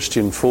call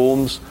Christian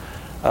forms.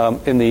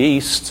 In the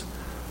East,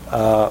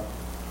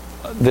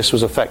 this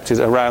was affected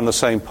around the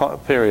same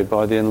period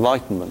by the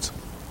Enlightenment.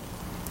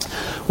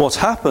 What's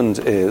happened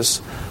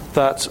is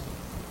that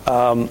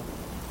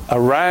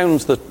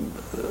around the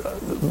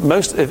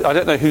I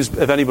don't know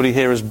if anybody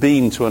here has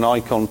been to an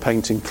icon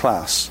painting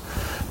class,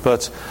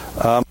 but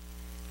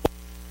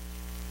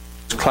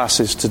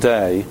classes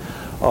today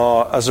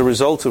are as a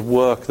result of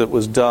work that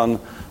was done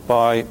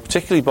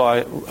particularly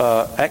by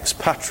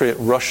expatriate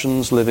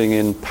Russians living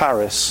in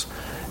Paris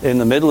in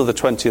the middle of the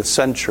 20th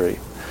century,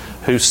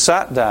 who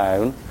sat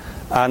down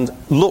and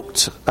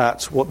looked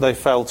at what they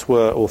felt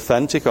were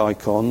authentic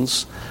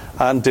icons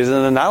and did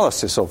an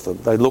analysis of them.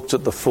 They looked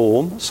at the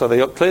form, so they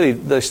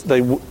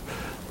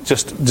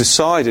just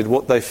decided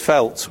what they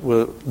felt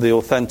were the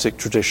authentic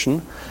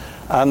tradition,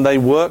 and they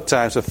worked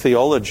out a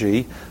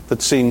theology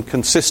that seemed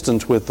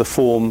consistent with the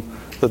form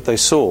that they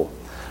saw.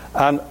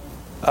 And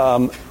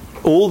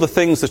all the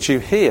things that you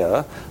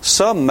hear,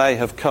 some may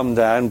have come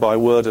down by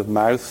word of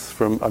mouth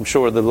from, I'm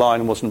sure the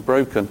line wasn't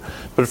broken,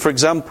 but for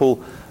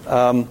example,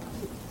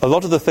 a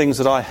lot of the things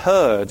that I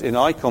heard in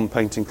icon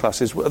painting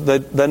classes,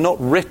 they're not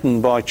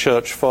written by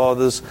church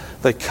fathers.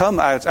 They come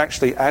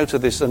actually out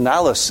of this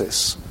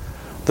analysis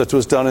that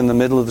was done in the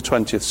middle of the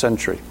 20th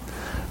century.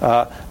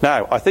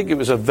 Now, I think it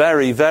was a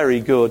very, very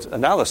good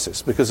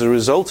analysis, because as a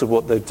result of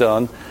what they've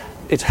done,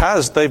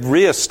 they've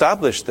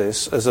re-established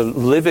this as a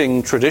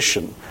living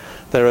tradition.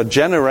 There are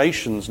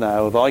generations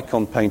now of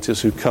icon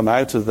painters who come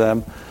out of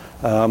them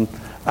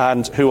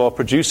and who are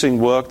producing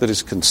work that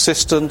is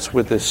consistent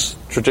with this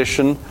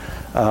tradition,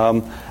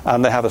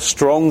 and they have a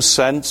strong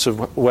sense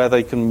of where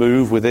they can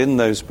move within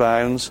those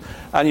bounds,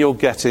 and you're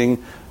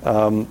getting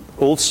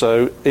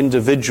also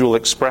individual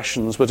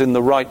expressions, but in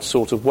the right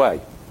sort of way,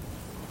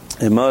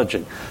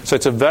 emerging. So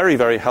it's a very,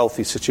 very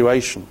healthy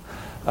situation.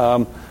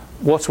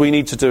 What we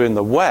need to do in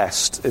the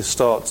West is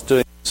start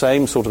doing the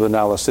same sort of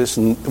analysis,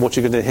 and what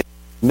you're going to hear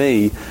from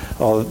me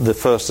are the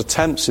first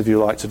attempts, if you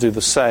like, to do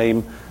the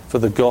same for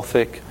the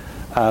Gothic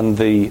and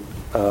the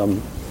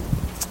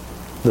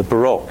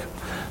Baroque.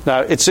 Now,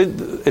 it's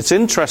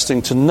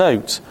interesting to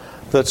note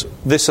that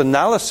this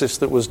analysis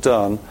that was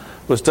done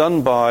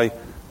by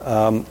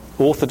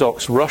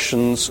Orthodox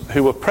Russians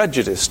who were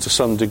prejudiced to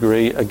some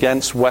degree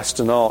against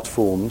Western art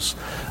forms,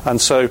 and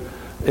so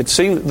it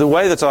seemed the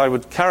way that I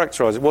would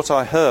characterize it, what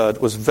I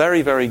heard was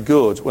very, very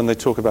good when they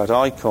talk about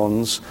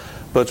icons,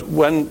 but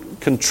when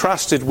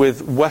contrasted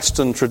with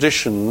Western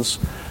traditions,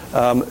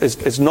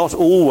 it's not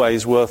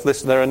always worth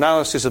listening. Their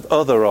analysis of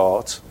other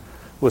art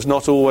was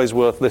not always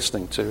worth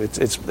listening to.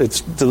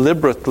 It's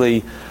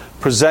deliberately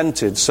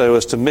presented so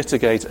as to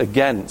mitigate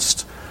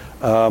against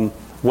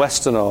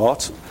Western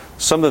art.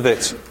 Some of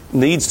it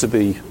needs to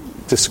be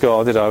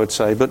discarded, I would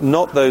say, but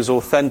not those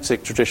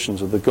authentic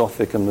traditions of the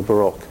Gothic and the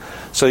Baroque.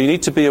 So you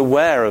need to be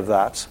aware of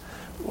that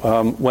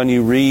when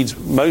you read.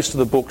 Most of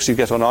the books you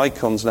get on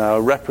icons now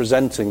are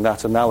representing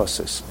that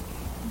analysis.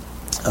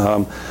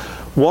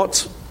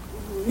 What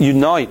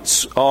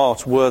unites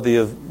art worthy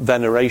of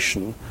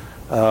veneration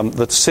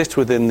that sit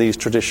within these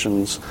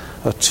traditions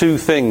are two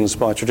things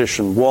by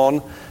tradition.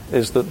 One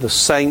is that the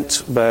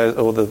saint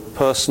or the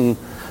person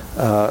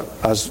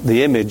as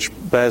the image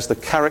bears the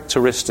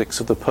characteristics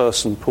of the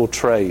person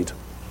portrayed.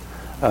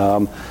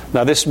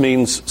 Now this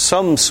means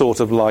some sort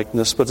of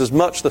likeness, but as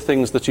much the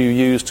things that you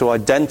use to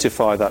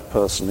identify that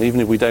person,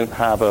 even if we don't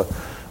have a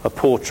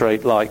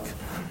portrait-like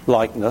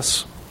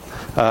likeness.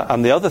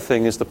 And the other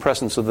thing is the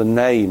presence of the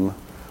name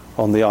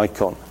on the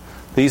icon.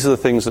 These are the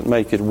things that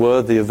make it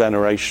worthy of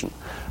veneration.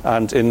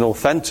 And in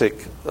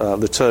authentic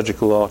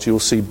liturgical art, you'll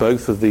see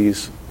both of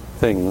these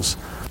things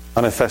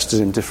manifested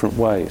in different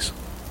ways.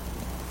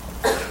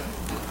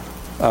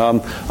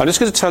 I'm just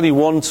going to tell you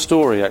one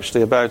story,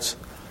 actually, about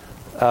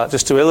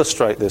just to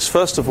illustrate this.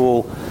 First of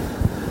all,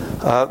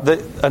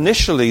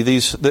 Initially,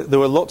 there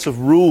were lots of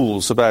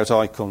rules about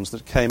icons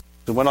that came.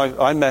 When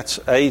I met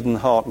Aidan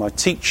Hart, my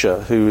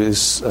teacher, who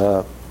is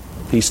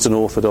Eastern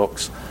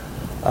Orthodox,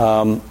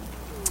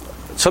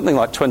 something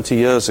like 20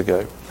 years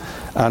ago,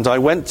 and I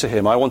went to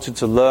him. I wanted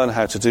to learn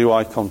how to do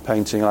icon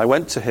painting. I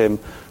went to him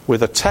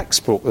with a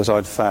textbook that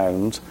I'd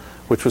found,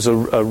 which was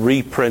a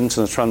reprint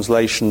and a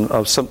translation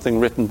of something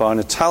written by an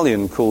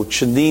Italian called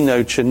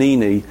Cennino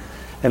Cennini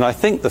in, I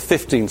think, the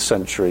 15th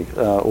century,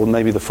 or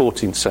maybe the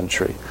 14th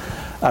century.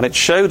 And it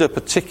showed a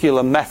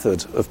particular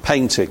method of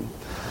painting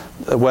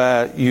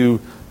where you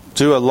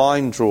do a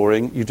line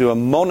drawing, you do a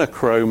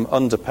monochrome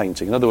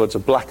underpainting, in other words, a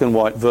black and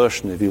white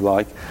version, if you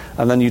like,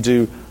 and then you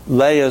do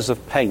layers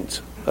of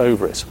paint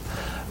over it.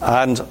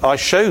 And I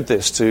showed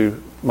this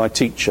to my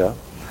teacher,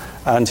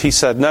 and he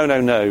said,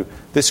 no,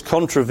 this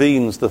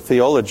contravenes the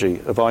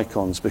theology of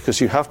icons, because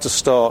you have to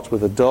start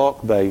with a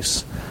dark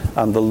base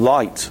and the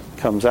light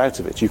comes out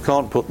of it. You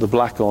can't put the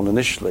black on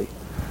initially.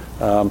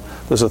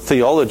 There's a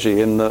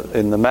theology in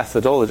the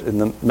methodology, in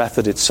the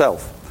method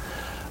itself.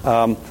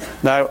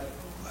 Now,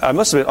 I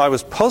must admit, I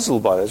was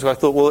puzzled by this. I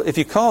thought, well, if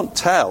you can't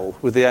tell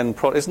with the end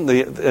product, isn't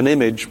an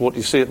image what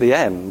you see at the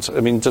end?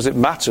 I mean, does it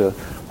matter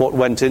what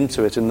went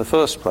into it in the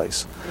first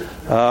place?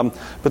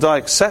 But I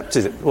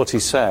accepted what he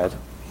said.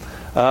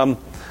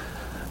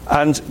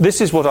 And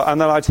this is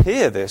and then I'd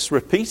hear this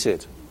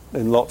repeated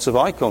in lots of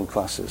icon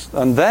classes.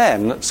 And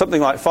then,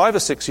 something like 5 or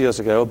 6 years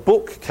ago, a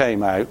book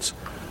came out,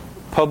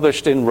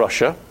 published in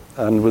Russia,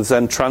 and was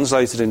then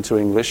translated into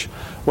English,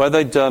 where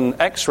they'd done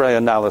X-ray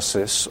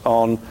analysis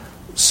on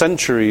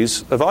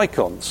centuries of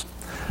icons.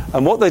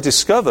 And what they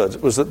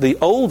discovered was that the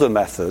older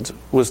method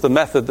was the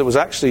method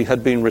that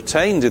had been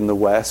retained in the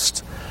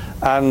West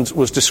and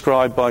was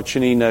described by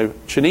Cennino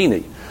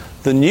Cennini.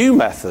 The new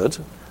method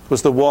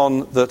was the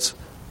one that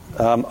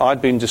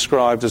I'd been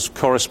described as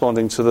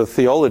corresponding to the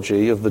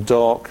theology of the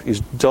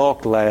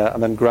dark layer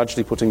and then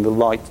gradually putting the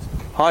light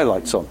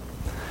highlights on.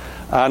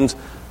 And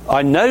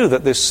I know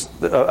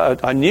that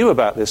I knew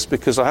about this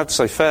because I have to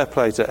say fair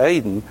play to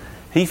Aidan.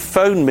 He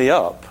phoned me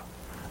up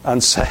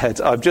and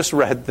said, I've just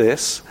read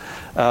this,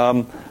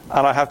 and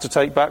I have to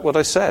take back what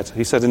I said.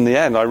 He said, in the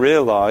end, I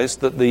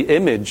realised that the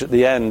image at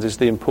the end is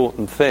the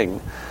important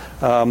thing.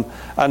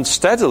 And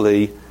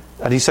steadily,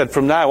 and he said,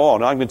 from now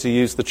on, I'm going to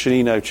use the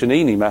Cennino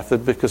Cennini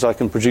method because I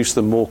can produce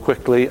them more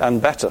quickly and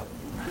better.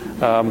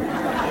 And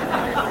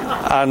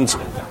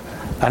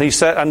he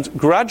said, and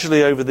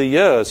gradually over the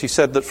years, he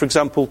said that, for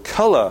example,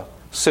 colour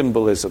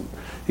symbolism.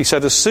 He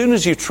said, as soon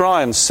as you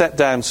try and set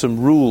down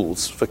some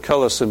rules for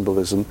colour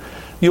symbolism,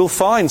 you'll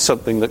find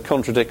something that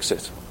contradicts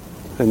it.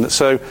 And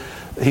so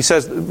he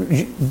says,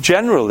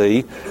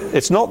 generally,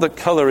 it's not that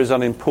colour is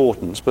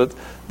unimportant, but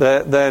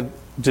they're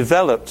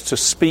developed to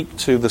speak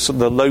to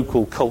the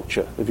local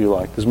culture, if you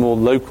like. There's more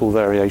local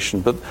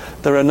variation, but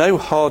there are no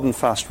hard and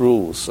fast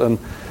rules. And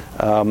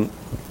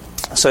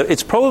so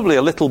it's probably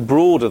a little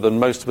broader than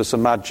most of us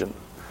imagine.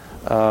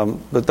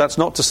 But that's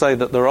not to say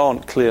that there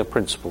aren't clear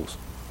principles.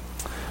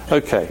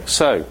 Okay,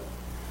 so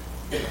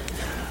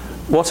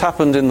what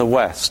happened in the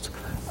West?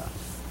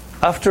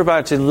 After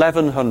about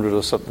 1100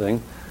 or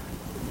something,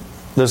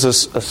 there's a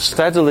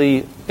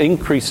steadily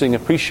increasing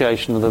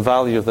appreciation of the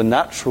value of the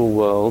natural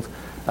world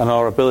and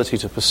our ability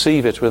to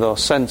perceive it with our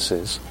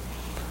senses.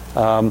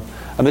 And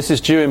this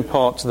is due in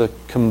part to the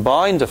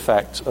combined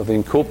effect of the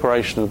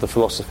incorporation of the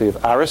philosophy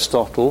of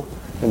Aristotle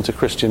into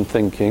Christian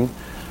thinking,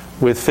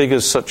 with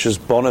figures such as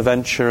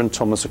Bonaventure and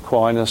Thomas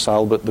Aquinas,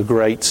 Albert the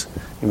Great.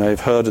 You may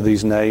have heard of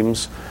these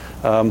names.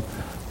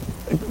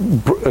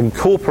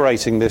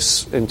 Incorporating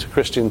this into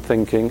Christian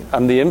thinking,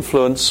 and the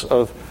influence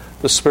of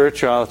the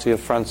spirituality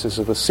of Francis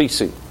of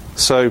Assisi.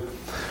 So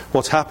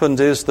what happened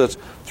is that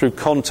through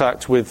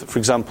contact with, for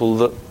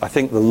example, I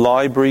think the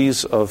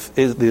libraries of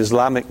the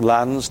Islamic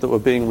lands that were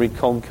being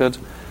reconquered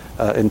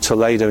in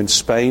Toledo in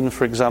Spain,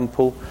 for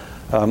example,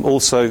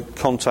 also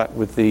contact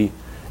with the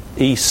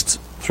East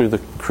through the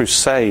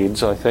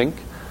Crusades, I think,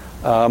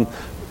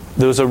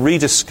 there was a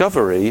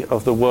rediscovery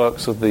of the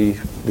works of the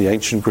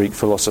ancient Greek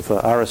philosopher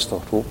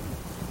Aristotle,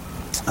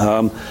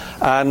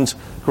 and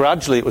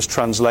gradually it was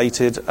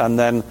translated, and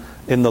then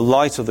in the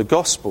light of the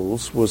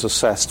Gospels was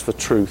assessed for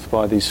truth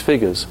by these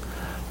figures.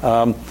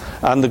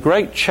 And the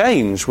great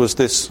change was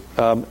this,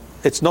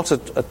 it's not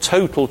a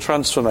total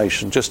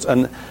transformation, just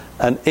an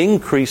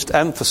increased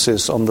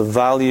emphasis on the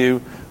value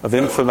of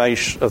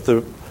information, of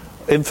the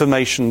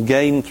information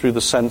gained through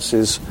the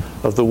senses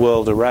of the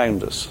world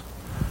around us.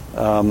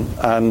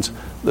 And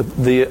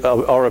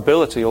our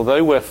ability,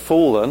 although we're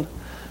fallen,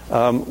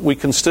 we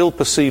can still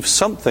perceive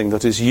something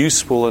that is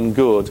useful and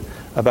good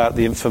about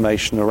the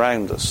information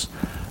around us.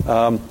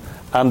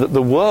 And that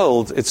the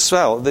world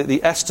itself,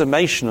 the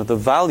estimation of the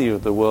value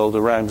of the world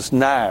around us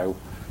now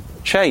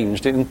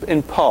changed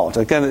in part.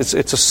 Again, it's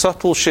a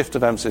subtle shift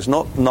of emphasis,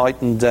 not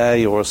night and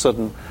day or a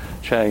sudden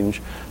change.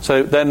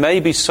 So there may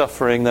be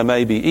suffering, there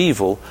may be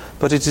evil,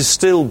 but it is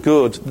still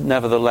good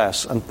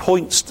nevertheless, and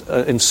points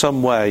in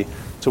some way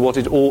to what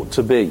it ought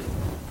to be.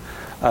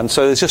 And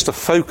so there's just a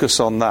focus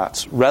on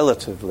that,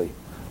 relatively,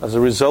 as a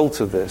result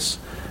of this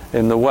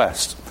in the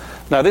West.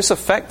 Now, this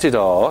affected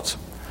art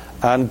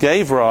and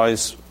gave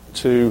rise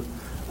to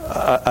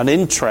an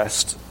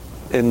interest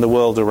in the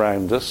world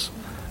around us,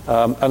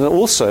 and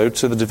also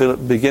to the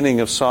beginning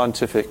of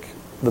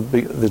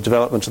the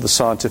development of the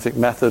scientific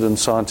method and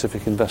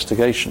scientific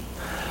investigation.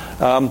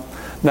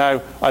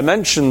 Now, I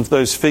mentioned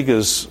those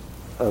figures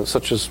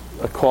such as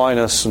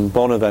Aquinas and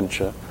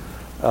Bonaventure.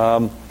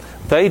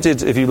 They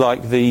did, if you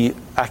like, the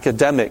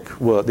academic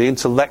work, the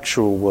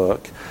intellectual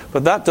work,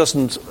 but that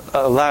doesn't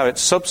allow it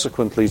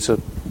subsequently to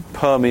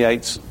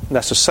permeate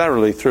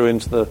necessarily through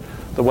into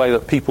the way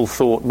that people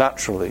thought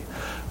naturally.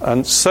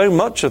 And so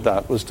much of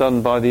that was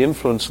done by the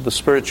influence of the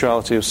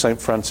spirituality of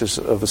St. Francis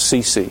of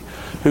Assisi,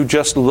 who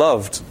just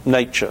loved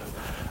nature.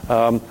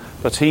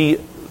 But the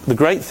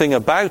great thing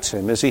about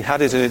him is he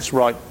had it in its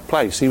right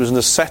place. He was an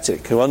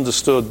ascetic who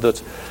understood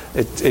that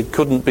it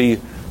couldn't be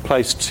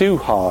placed too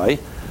high.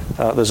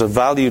 There's a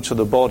value to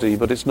the body,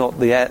 but it's not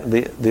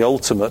the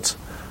ultimate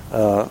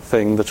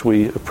thing that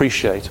we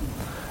appreciate.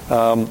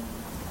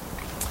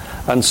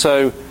 And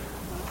so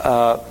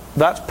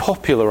that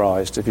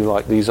popularized, if you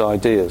like, these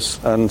ideas.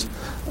 And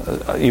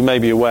you may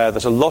be aware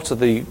that a lot of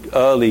the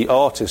early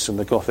artists in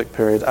the Gothic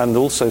period, and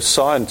also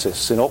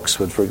scientists in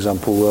Oxford, for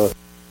example, were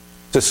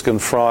Franciscan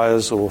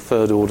friars or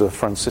Third Order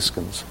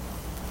Franciscans.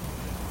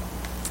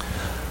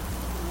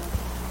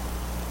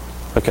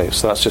 Okay,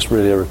 so that's just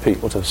really a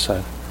repeat what I've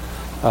said.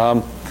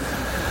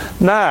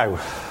 Now,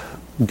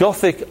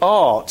 Gothic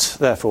art,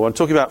 therefore, I'm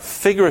talking about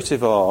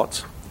figurative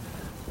art,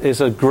 is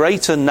a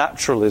greater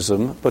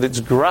naturalism, but it's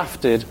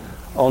grafted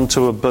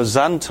onto a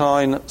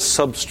Byzantine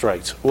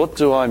substrate. What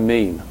do I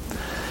mean?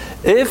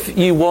 If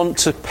you want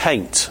to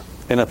paint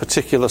in a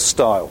particular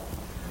style,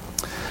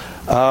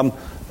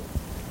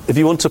 if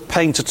you want to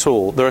paint at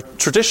all,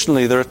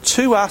 traditionally there are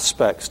two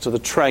aspects to the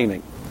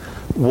training.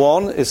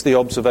 One is the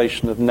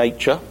observation of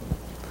nature.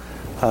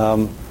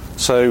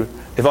 So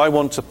if I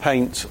want to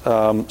paint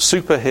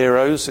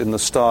superheroes in the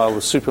style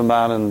of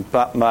Superman and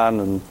Batman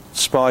and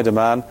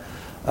Spider-Man,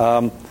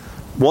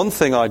 one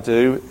thing I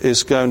do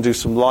is go and do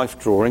some life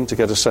drawing to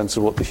get a sense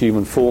of what the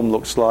human form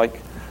looks like,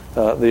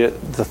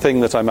 the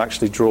thing that I'm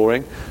actually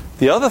drawing.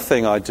 The other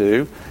thing I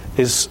do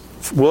is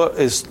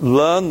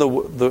learn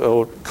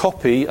or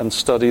copy and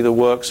study the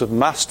works of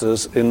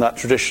masters in that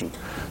tradition.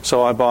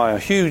 So I buy a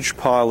huge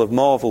pile of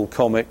Marvel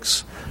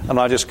comics and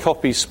I just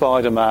copy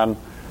Spider-Man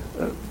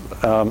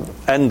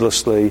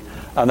endlessly,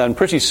 and then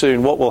pretty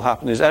soon what will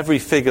happen is every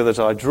figure that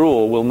I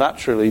draw will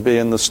naturally be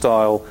in the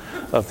style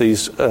of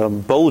these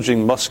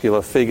bulging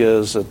muscular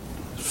figures at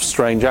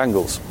strange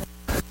angles,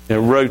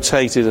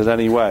 rotated at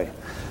any way.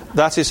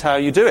 That is how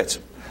you do it.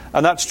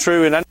 And that's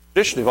true in any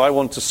tradition. If I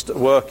want to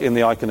work in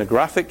the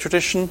iconographic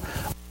tradition,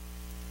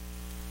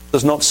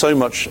 there's not so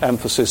much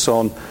emphasis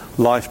on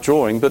life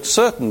drawing, but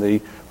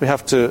certainly we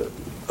have to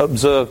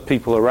observe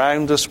people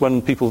around us.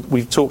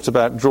 We've talked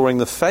about drawing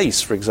the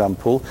face, for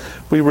example,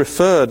 we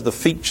referred the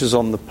features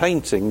on the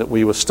painting that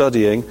we were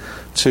studying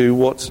to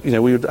what we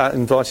were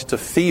invited to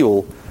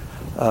feel.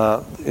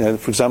 For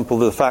example,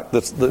 the fact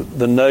that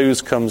the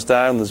nose comes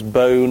down, there's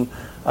bone,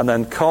 and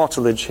then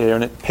cartilage here,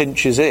 and it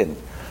pinches in.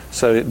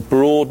 So it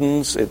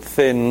broadens, it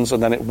thins,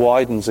 and then it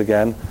widens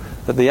again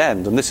at the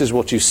end. And this is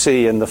what you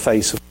see in the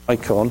face of the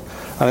icon,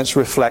 and it's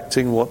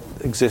reflecting what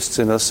exists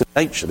in us in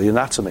nature, the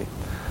anatomy.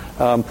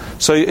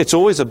 So it's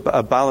always a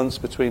balance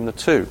between the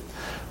two.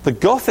 The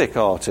Gothic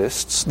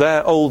artists,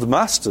 their old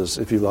masters,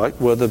 if you like,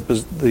 were the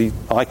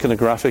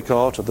iconographic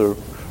art of the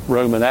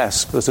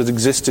Romanesque that had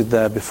existed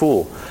there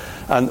before.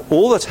 And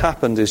all that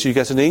happened is you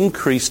get an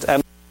increased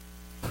emphasis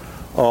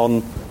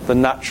on the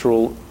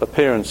natural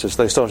appearances.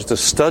 They started to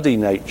study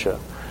nature.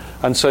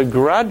 And so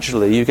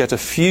gradually you get a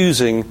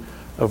fusing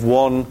of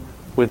one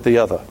with the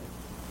other.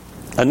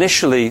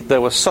 Initially, there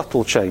were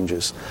subtle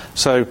changes.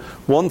 So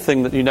one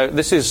thing that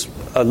this is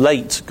a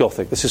late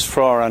Gothic. This is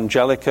Fra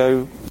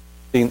Angelico,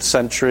 15th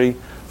century,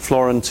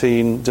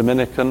 Florentine,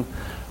 Dominican.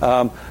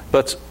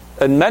 But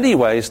in many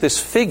ways, these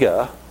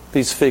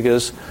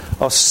figures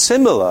are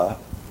similar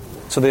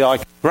to the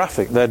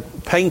iconographic. They're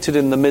painted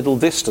in the middle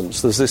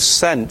distance. There's this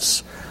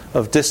sense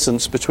of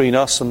distance between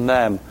us and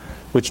them,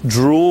 which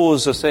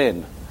draws us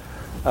in.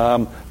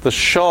 The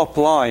sharp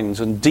lines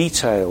and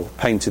detail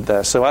painted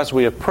there. So as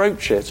we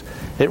approach it,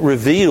 it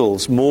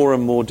reveals more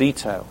and more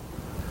detail.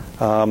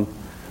 But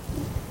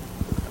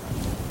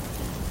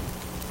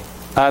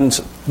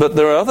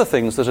there are other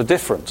things that are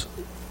different.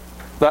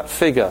 That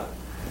figure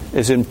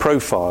is in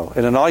profile.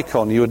 In an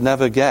icon, you would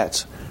never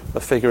get a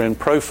figure in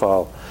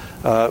profile.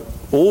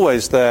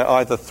 Always they're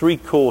either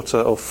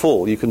three-quarter or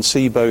full. You can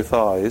see both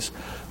eyes.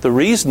 The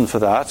reason for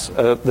that,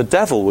 the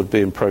devil would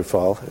be in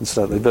profile,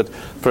 incidentally, but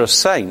for a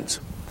saint,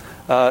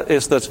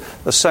 is that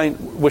a saint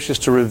wishes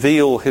to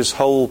reveal his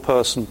whole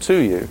person to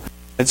you.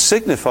 It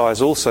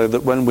signifies also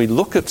that when we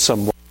look at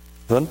someone,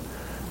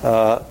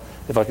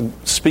 if I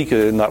can speak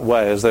it in that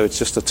way as though it's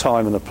just a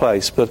time and a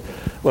place, but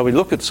when we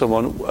look at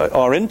someone,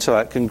 our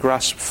intellect can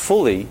grasp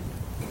fully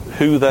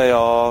who they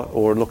are,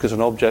 or look at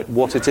an object,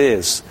 what it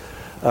is.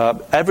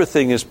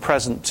 Everything is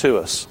present to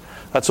us.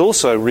 That's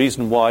also a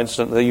reason why,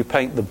 incidentally, you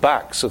paint the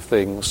backs of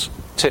things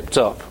tipped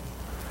up.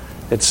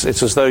 It's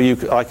as though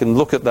I can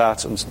look at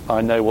that and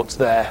I know what's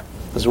there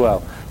as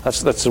well.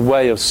 That's a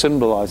way of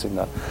symbolizing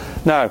that.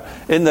 Now,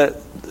 in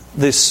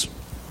this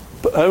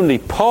only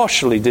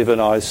partially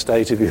divinized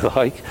state, if you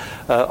like,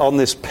 on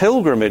this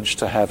pilgrimage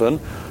to heaven,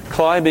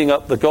 climbing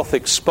up the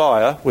Gothic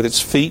spire with its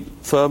feet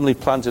firmly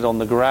planted on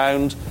the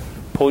ground,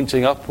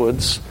 pointing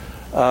upwards,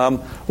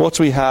 what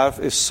we have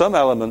is some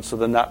elements of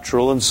the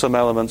natural and some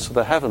elements of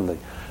the heavenly.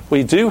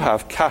 We do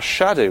have cast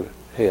shadow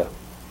here.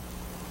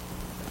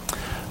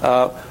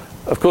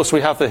 Of course, we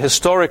have the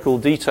historical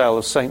detail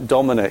of St.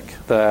 Dominic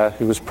there,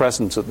 who was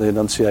present at the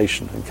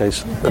Annunciation, in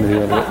case any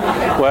of you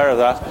are aware of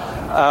that.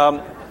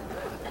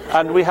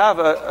 And we have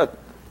a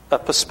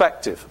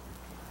perspective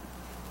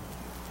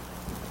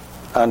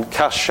and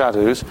cast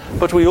shadows,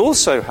 but we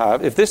also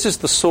have, if this is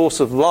the source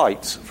of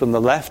light from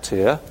the left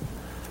here,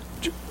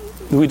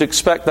 we'd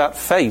expect that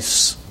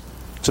face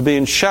to be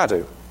in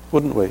shadow,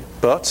 wouldn't we?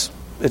 But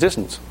it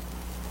isn't.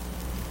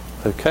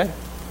 Okay?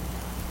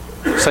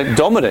 St.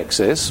 Dominic's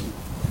is,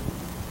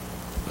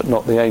 but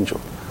not the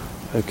angel.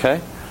 Okay?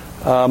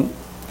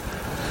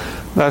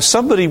 Now,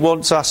 somebody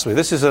once asked me,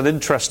 this is an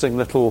interesting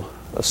little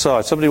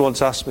aside, somebody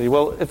once asked me,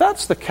 well, if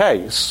that's the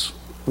case,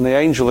 and the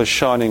angel is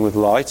shining with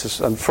light,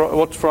 and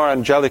what Fra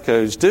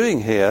Angelico is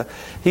doing here,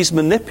 he's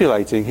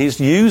manipulating, he's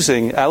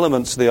using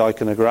elements of the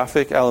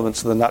iconographic,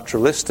 elements of the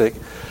naturalistic,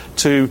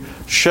 to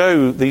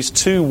show these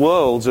two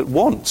worlds at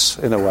once,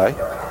 in a way.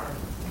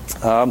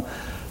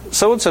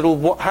 Someone said,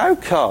 well, how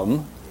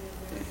come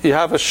you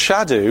have a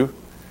shadow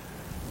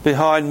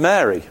behind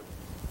Mary?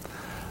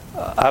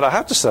 And I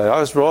have to say, I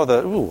was rather,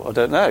 I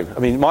don't know. I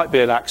mean, it might be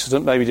an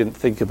accident, maybe didn't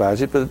think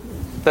about it, but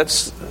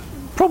that's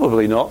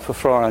probably not for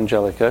Fra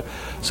Angelico.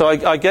 So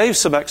I gave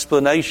some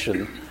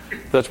explanation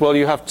that, well,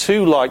 you have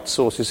two light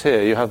sources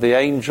here. You have the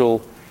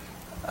angel,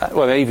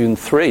 well, even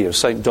three, of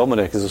St.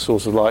 Dominic as a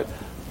source of light,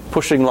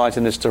 pushing light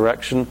in this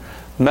direction.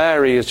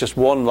 Mary is just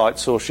one light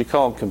source. She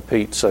can't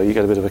compete, so you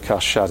get a bit of a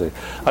cast shadow.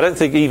 I don't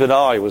think even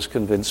I was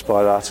convinced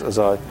by that as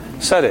I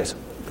said it.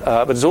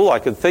 But it's all I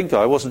could think of.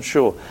 I wasn't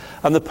sure.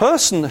 And the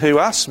person who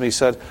asked me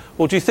said,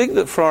 well, do you think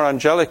that Fra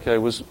Angelico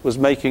was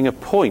making a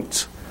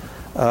point?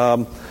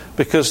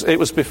 Because it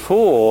was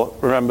before,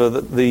 remember,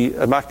 that the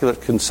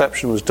Immaculate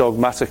Conception was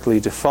dogmatically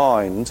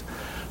defined.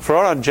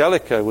 Fra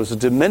Angelico was a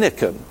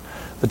Dominican.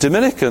 The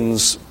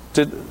Dominicans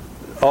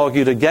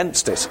argued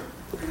against it.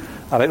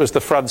 And it was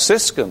the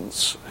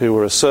Franciscans who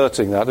were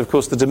asserting that. Of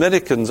course, the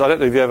Dominicans, I don't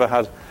know if you ever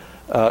had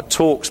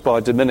talks by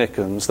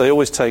Dominicans, they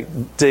always take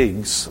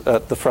digs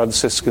at the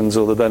Franciscans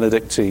or the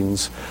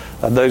Benedictines.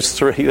 And those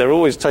three, they're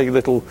always taking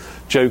little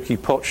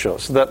jokey pot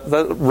shots.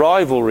 That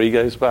rivalry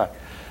goes back.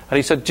 And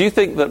he said, do you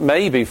think that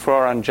maybe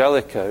Fra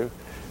Angelico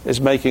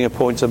is making a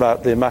point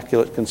about the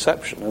Immaculate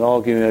Conception and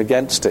arguing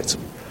against it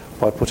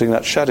by putting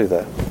that shadow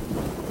there?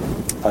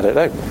 I don't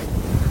know.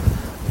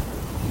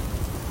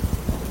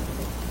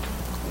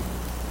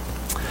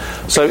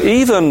 So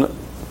even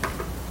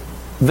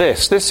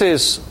this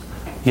is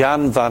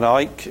Jan van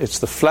Eyck. It's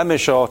the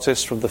Flemish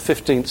artist from the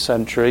 15th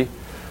century.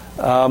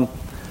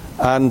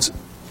 And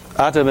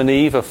Adam and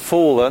Eve are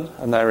fallen,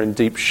 and they're in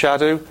deep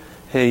shadow.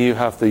 Here you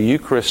have the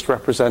Eucharist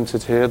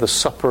represented here, the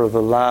Supper of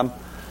the Lamb,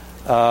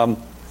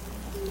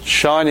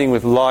 shining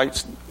with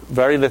light,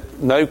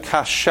 no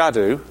cast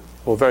shadow,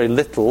 or very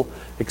little,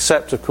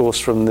 except, of course,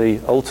 from the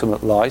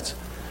ultimate light.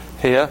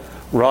 Here,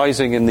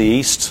 rising in the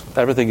east,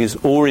 everything is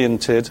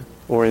orientated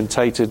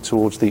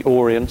towards the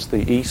Orient,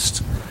 the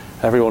east,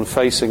 everyone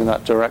facing in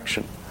that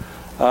direction.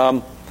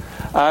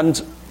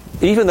 And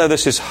even though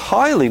this is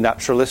highly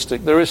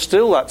naturalistic, there is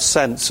still that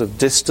sense of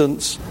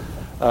distance.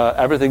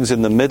 Everything's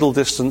in the middle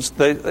distance.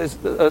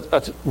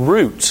 At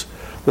root,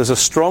 there's a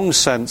strong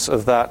sense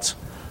of that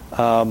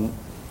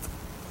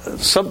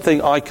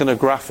something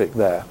iconographic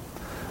there.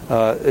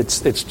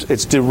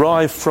 It's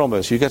derived from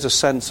us. You get a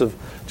sense of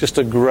just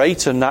a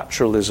greater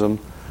naturalism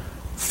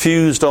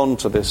fused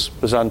onto this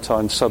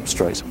Byzantine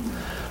substrate.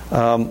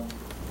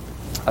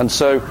 And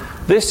so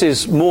this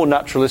is more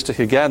naturalistic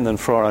again than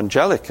Fra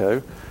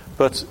Angelico,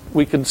 but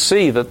we can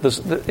see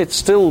that it's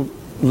still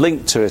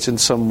linked to it in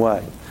some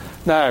way.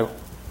 Now,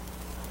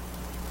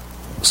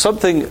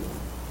 something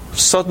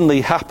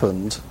suddenly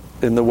happened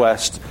in the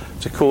West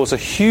to cause a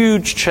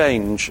huge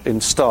change in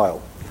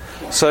style.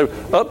 So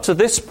up to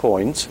this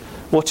point,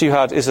 what you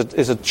had is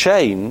a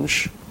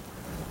change,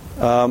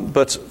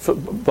 but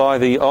by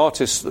the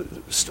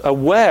artists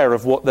aware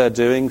of what they're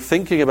doing,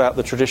 thinking about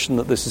the tradition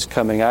that this is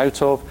coming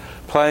out of,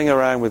 playing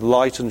around with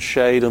light and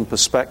shade and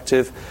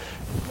perspective,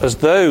 as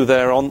though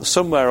they're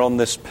somewhere on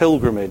this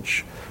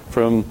pilgrimage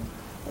from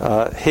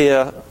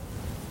here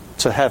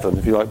to heaven,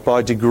 if you like,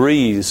 by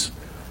degrees,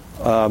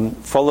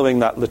 following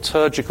that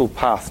liturgical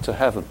path to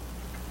heaven.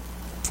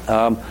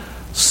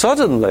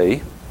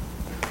 Suddenly,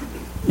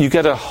 you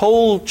get a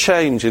whole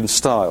change in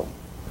style.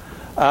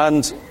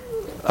 And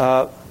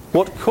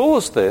what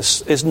caused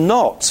this is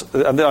not,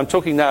 and I'm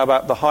talking now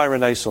about the High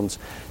Renaissance,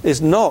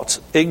 is not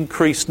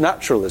increased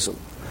naturalism.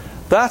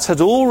 That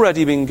had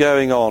already been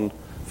going on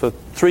for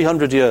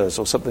 300 years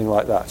or something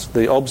like that,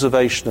 the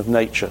observation of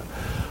nature.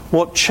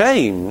 What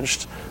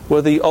changed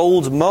were the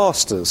old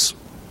masters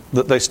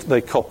that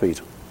they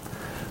copied.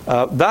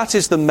 That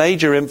is the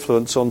major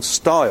influence on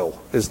style,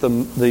 is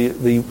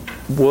the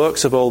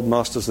works of old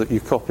masters that you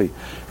copy.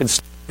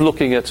 Instead of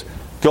looking at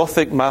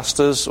Gothic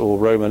masters or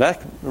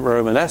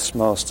Romanesque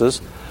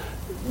masters,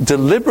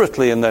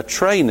 deliberately in their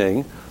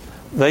training,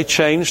 they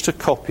changed to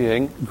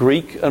copying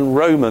Greek and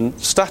Roman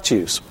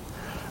statues.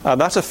 And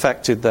that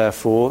affected,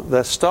 therefore,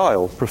 their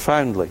style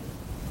profoundly.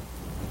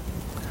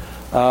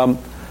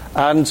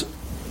 And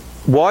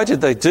why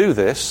did they do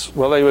this?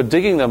 Well, they were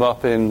digging them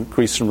up in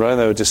Greece and Rome.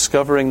 They were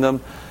discovering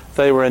them.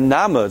 They were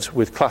enamored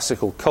with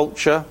classical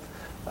culture.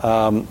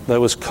 There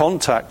was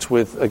contact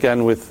with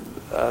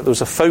there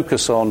was a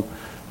focus on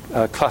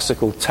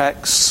classical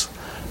texts.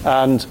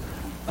 And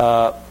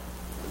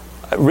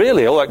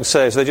really, all I can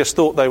say is they just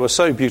thought they were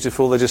so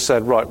beautiful, they just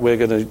said, right, we're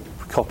going to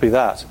copy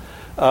that.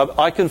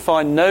 I can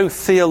find no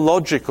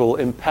theological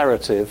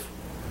imperative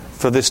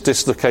for this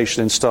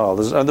dislocation in style.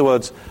 In other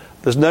words,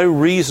 there's no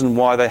reason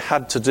why they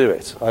had to do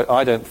it,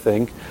 I don't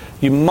think.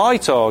 You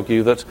might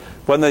argue that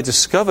when they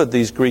discovered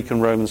these Greek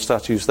and Roman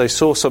statues, they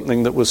saw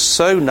something that was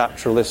so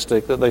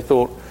naturalistic that they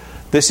thought,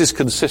 this is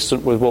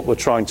consistent with what we're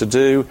trying to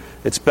do,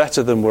 it's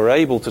better than we're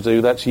able to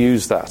do, let's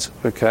use that.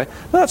 Okay,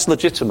 that's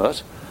legitimate.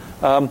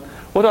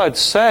 What I'd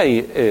say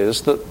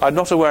is that I'm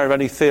not aware of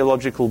any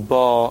theological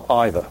bar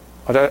either.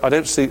 I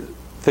don't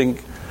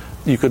think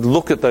you could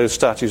look at those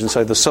statues and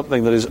say there's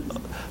something that is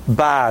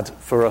bad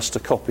for us to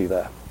copy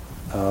there.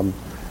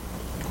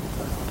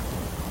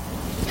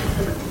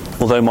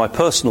 Although my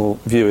personal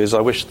view is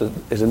I wish that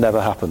it had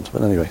never happened.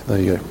 But anyway, there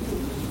you go.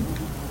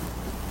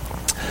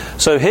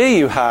 So here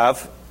you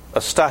have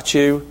a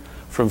statue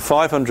from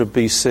 500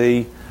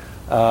 BC.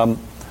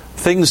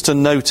 Things to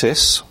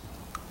notice.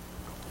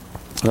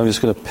 I'm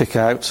just going to pick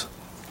out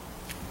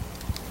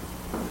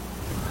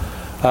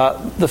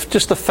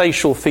just the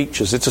facial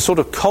features. It's a sort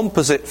of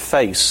composite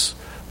face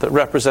that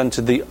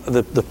represented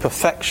the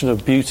perfection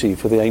of beauty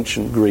for the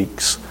ancient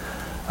Greeks.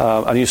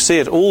 And you see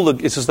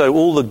it's as though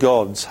all the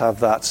gods have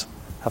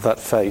that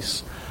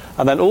face.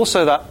 And then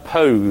also that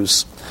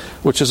pose,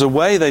 which is a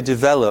way they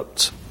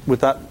developed with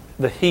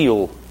the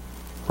heel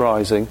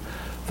rising.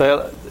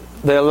 It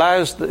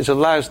allows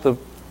the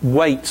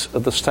weight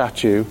of the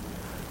statue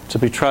to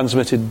be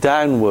transmitted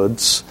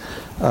downwards,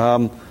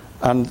 and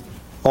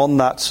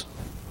on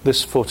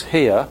this foot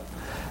here,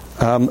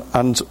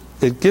 and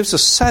it gives a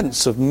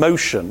sense of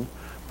motion,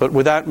 but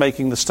without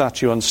making the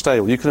statue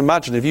unstable. You can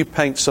imagine if you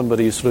paint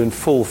somebody sort of in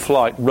full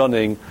flight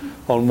running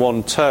on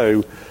one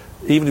toe,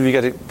 even if you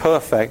get it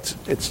perfect,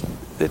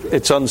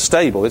 it's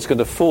unstable, it's going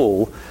to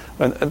fall,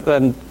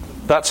 and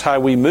that's how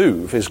we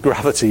move, is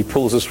gravity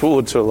pulls us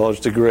forward to a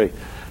large degree.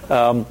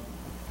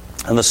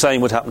 And the same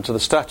would happen to the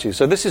statue.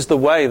 So this is the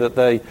way that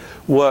they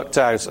worked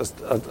out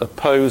a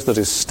pose that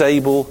is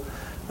stable,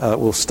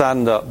 will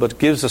stand up, but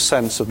gives a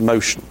sense of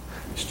motion.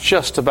 It's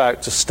just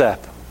about to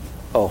step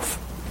off.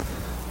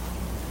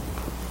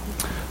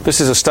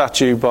 This is a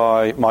statue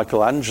by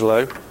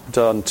Michelangelo,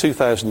 done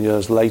 2,000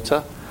 years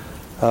later.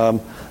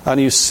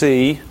 And you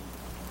see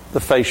the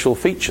facial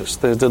features.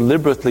 They're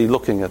deliberately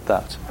looking at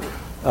that.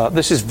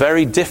 This is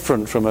very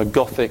different from a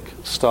Gothic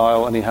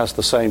style, and he has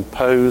the same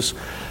pose.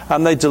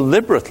 And they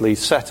deliberately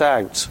set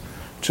out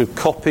to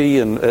copy,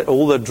 and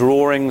all the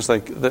drawings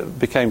that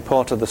became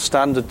part of the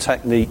standard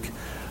technique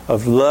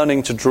of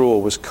learning to draw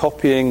was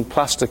copying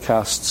plaster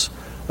casts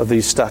of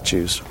these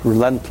statues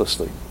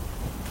relentlessly.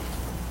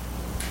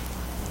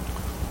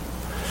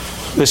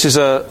 This is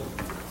a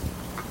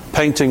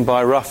painting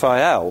by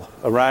Raphael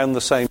around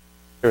the same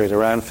period,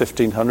 around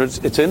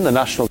 1500. It's in the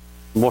National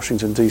in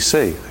Washington,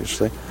 D.C.,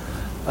 actually.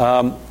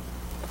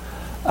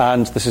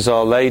 And this is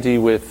Our Lady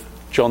with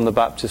John the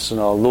Baptist and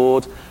our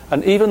Lord.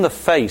 And even the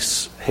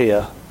face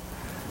here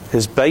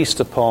is based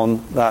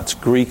upon that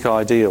Greek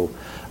ideal.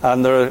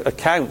 And there are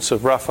accounts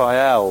of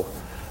Raphael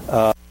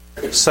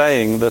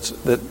saying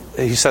that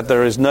he said,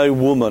 there is no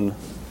woman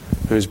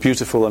who is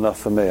beautiful enough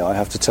for me. I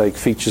have to take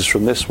features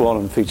from this one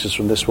and features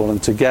from this one,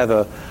 and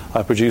together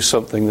I produce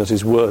something that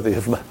is worthy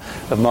of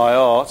my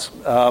art.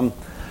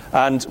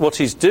 And what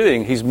he's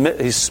doing,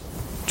 he's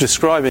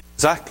describing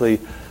exactly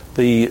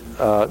the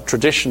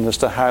tradition as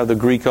to how the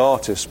Greek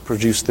artists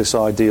produced this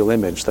ideal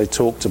image. They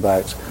talked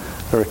about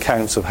their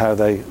accounts of how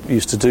they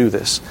used to do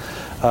this.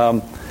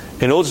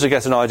 In order to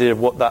get an idea of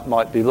what that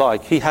might be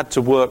like, he had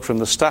to work from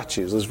the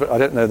statues. I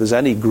don't know if there's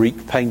any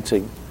Greek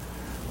painting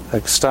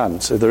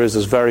extant. If there is,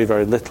 there's very,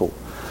 very little.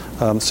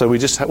 So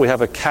we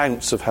have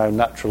accounts of how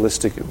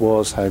naturalistic it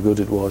was, how good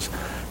it was.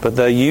 But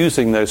they're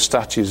using those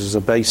statues as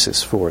a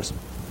basis for it.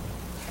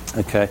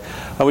 Okay,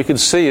 and we can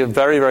see a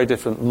very, very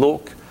different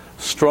look,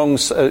 strong,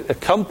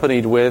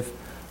 accompanied with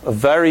a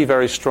very,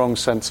 very strong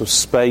sense of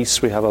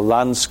space. We have a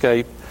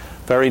landscape,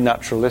 very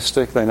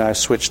naturalistic. They now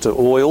switch to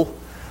oil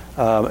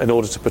in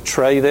order to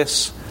portray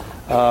this.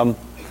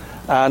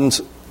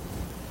 And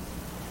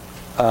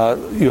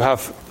you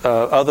have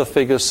other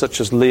figures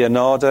such as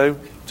Leonardo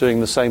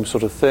doing the same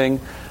sort of thing,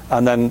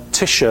 and then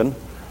Titian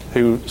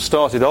who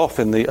started off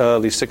in the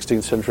early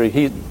 16th century,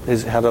 he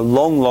has had a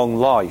long, long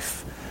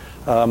life,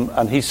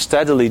 and he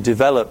steadily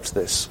developed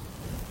this.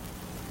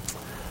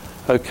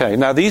 Okay,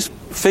 now these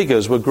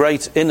figures were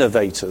great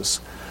innovators,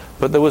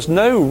 but there was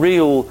no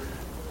real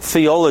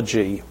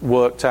theology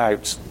worked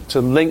out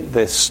to link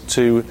this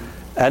to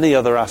any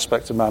other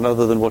aspect of man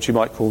other than what you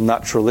might call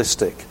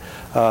naturalistic.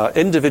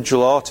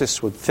 Individual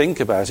artists would think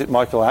about it.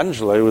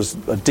 Michelangelo was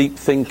a deep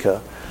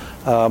thinker,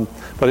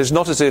 but it's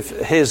not as if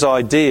his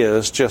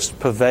ideas just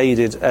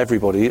pervaded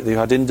everybody. You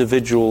had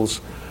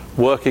individuals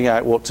working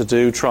out what to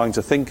do, trying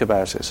to think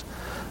about it.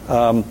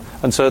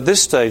 And so at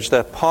this stage,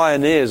 they're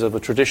pioneers of a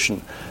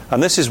tradition.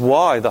 And this is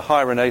why the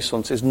High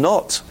Renaissance is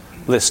not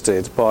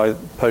listed by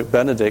Pope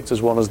Benedict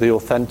as one of the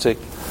authentic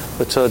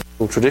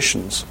liturgical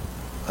traditions.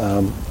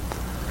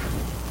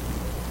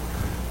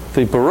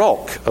 The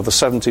Baroque of the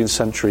 17th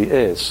century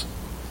is.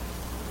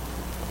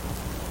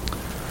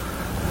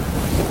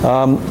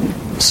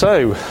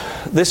 So,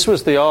 this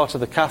was the art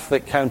of the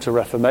Catholic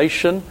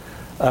Counter-Reformation,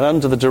 and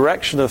under the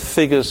direction of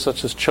figures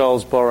such as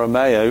Charles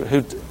Borromeo,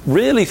 who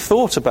really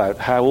thought about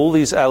how all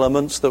these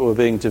elements that were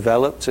being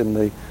developed in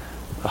the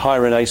High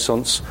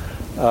Renaissance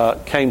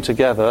came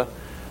together.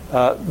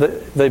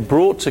 They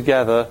brought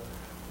together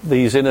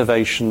these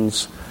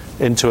innovations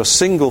into a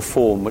single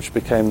form, which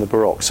became the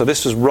Baroque. So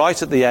this was right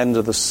at the end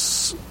of the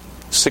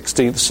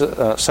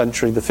 16th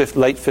century, the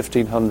late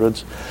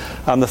 1500s,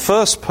 and the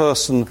first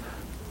person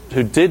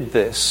who did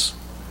this,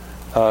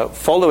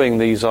 following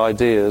these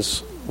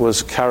ideas,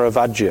 was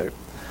Caravaggio.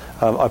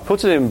 I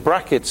put it in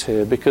brackets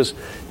here because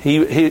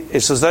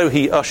it's as though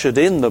he ushered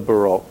in the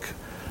Baroque.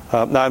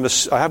 Now,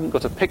 I haven't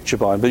got a picture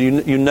by him, but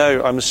you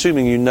know, I'm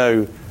assuming you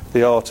know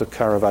the art of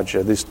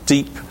Caravaggio, this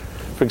deep...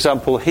 For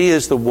example, he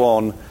is the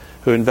one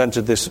who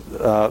invented this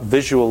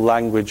visual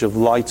language of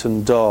light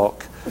and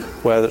dark,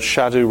 where the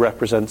shadow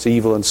represents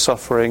evil and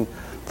suffering,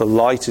 the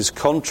light is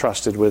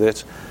contrasted with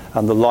it,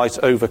 and the light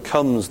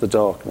overcomes the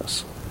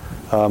darkness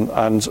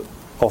and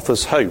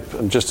offers hope.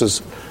 And just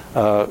as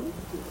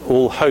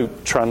all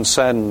hope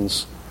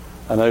transcends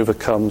and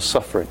overcomes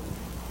suffering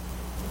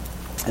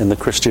in the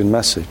Christian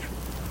message.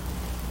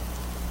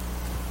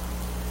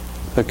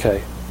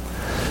 Okay.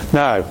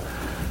 Now,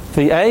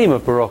 the aim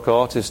of Baroque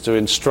art is to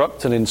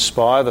instruct and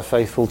inspire the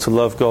faithful to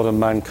love God and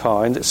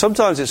mankind.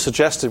 Sometimes it's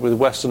suggested with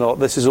Western art,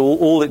 this is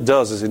all it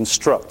does is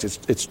instruct.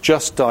 It's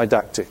just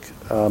didactic.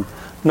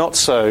 Not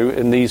so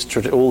in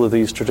all of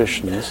these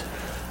traditions.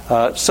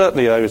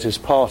 Certainly, though, it is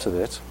part of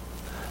it.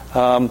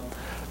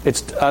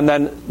 And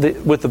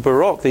then with the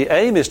Baroque, the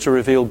aim is to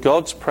reveal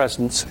God's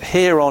presence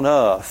here on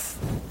earth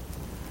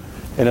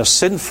in a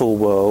sinful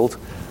world,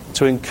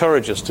 to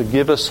encourage us, to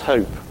give us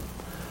hope,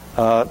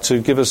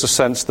 to give us a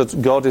sense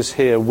that God is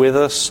here with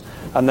us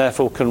and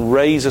therefore can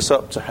raise us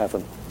up to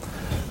heaven.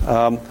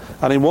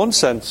 And in one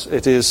sense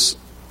it is,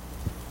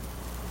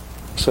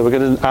 so we're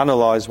going to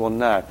analyse one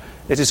now,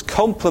 it is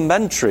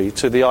complementary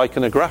to the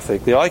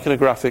iconographic. The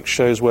iconographic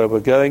shows where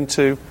we're going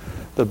to.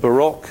 The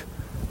Baroque,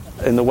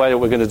 in the way that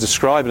we're going to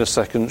describe in a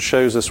second,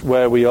 shows us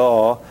where we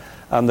are,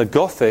 and the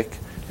Gothic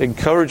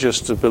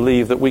encourages us to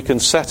believe that we can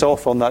set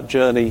off on that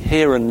journey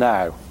here and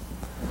now.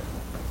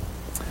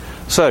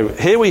 So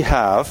here we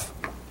have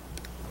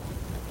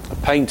a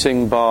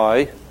painting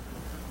by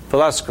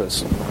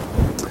Velázquez,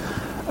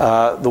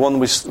 the one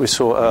we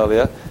saw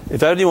earlier.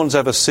 If anyone's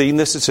ever seen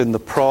this, it's in the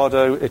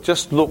Prado. It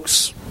just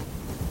looks,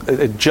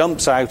 it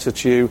jumps out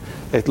at you.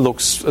 It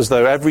looks as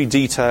though every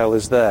detail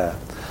is there.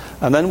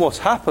 And then what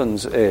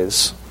happens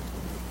is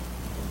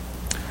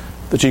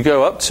that you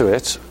go up to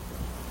it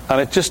and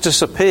it just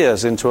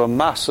disappears into a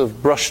mass of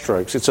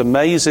brushstrokes. It's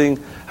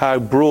amazing how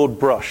broad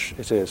brush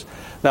it is.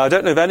 Now, I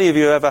don't know if any of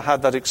you ever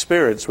had that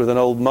experience with an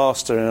old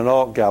master in an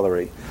art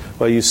gallery,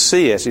 where you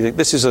see it, you think,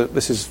 this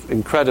is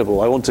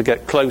incredible, I want to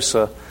get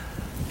closer.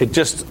 It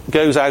just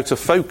goes out of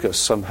focus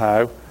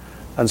somehow,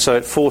 and so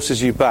it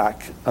forces you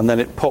back, and then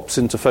it pops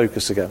into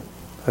focus again.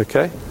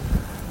 Okay?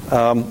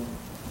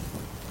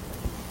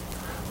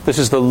 This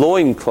is the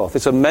loincloth.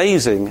 It's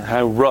amazing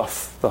how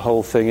rough the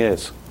whole thing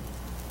is.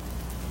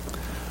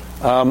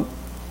 Now,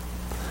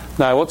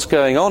 what's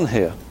going on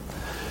here?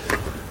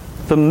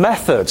 The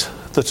method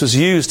that is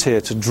used here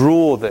to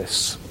draw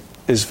this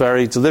is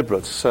very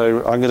deliberate.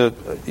 So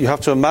you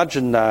have to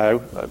imagine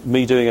now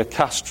me doing a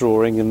cast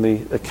drawing in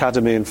the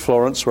academy in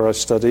Florence where I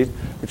studied,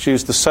 which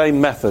used the same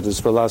method as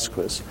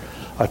Velázquez.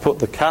 I put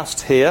the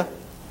cast here,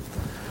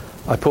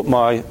 I put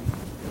my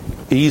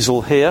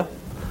easel here,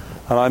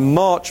 and I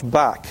march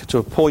back to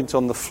a point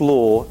on the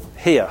floor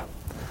here.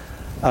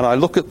 And I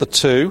look at the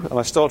two, and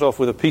I start off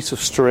with a piece of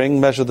string,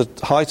 measure the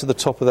height of the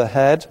top of the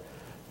head,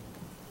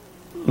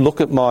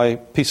 look at my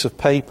piece of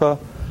paper,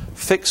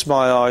 fix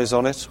my eyes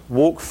on it,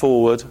 walk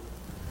forward,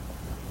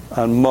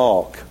 and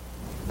mark.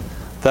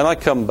 Then I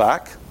come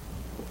back,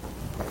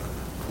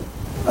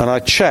 and I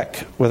check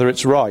whether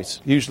it's right.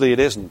 Usually it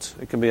isn't.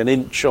 It can be an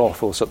inch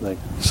off or something.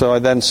 So I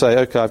then say,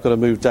 okay, I've got to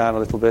move down a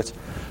little bit.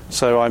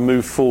 So I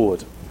move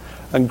forward.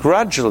 And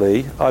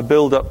gradually I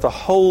build up the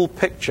whole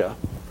picture,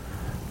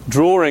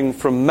 drawing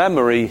from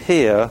memory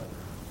here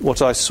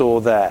what I saw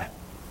there.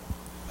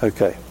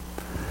 Okay.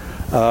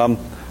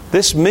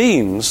 This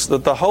means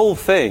that the whole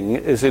thing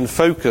is in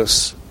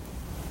focus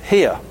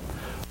here.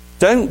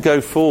 Don't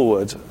go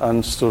forward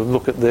and sort of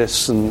look at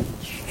this, and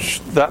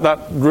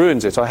that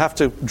ruins it. I have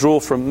to draw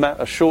from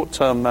a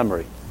short-term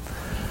memory.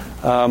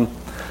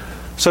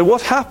 So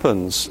what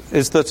happens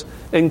is that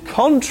in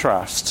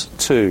contrast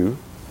to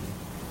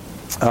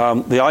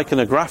the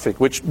iconographic,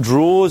 which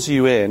draws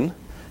you in,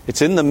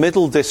 it's in the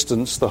middle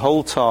distance the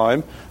whole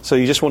time, so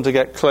you just want to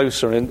get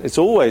closer, and it's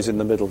always in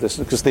the middle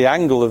distance because the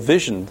angle of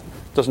vision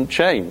doesn't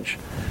change.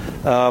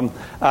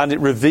 And it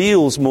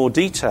reveals more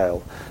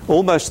detail,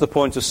 almost to the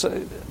point of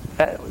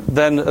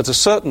then at a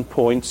certain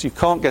point you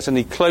can't get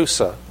any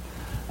closer,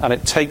 and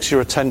it takes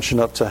your attention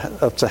up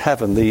to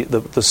heaven,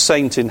 the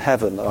saint in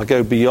heaven. I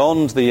go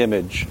beyond the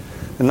image.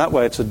 In that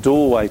way it's a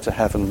doorway to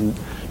heaven,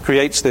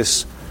 creates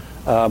this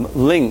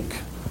link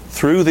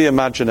through the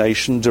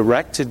imagination,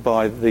 directed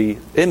by the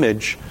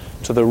image,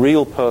 to the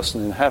real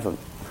person in heaven.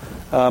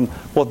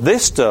 What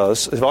this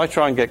does, if I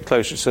try and get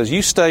closer, it says,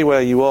 you stay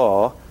where you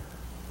are,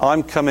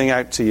 I'm coming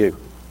out to you.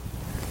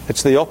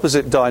 It's the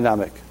opposite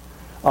dynamic.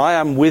 I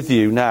am with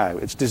you now.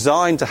 It's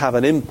designed to have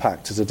an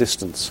impact at a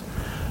distance.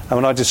 And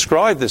when I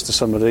described this to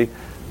somebody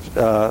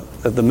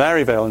at the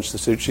Maryvale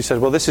Institute, she said,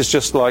 well, this is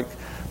just like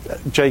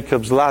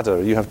Jacob's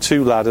ladder. You have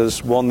two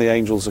ladders. One, the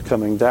angels are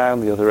coming down,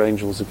 the other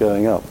angels are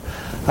going up.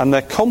 And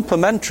they're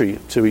complementary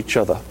to each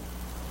other.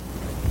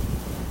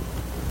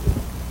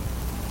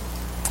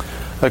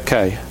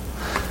 Okay.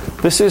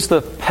 This is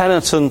the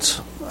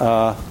Penitent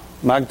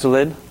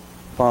Magdalene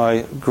by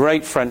a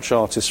great French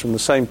artist from the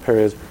same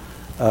period,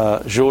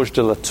 Georges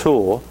de la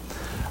Tour.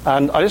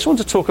 And I just want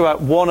to talk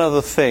about one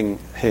other thing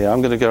here.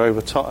 I'm going to go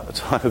over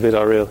time a bit,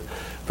 I realize.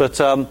 But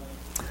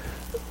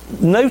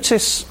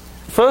notice,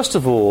 first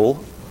of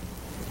all,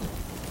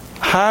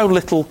 how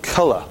little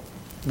colour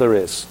there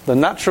is. The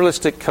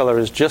naturalistic colour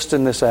is just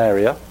in this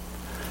area.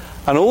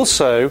 And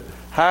also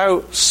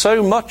how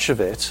so much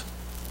of it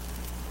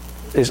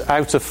is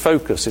out of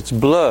focus. It's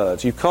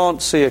blurred. You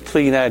can't see a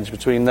clean edge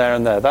between there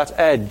and there. That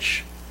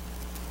edge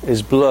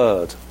is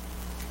blurred.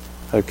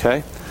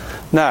 Okay?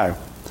 Now,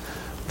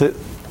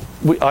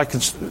 I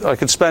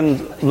could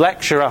spend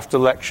lecture after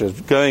lecture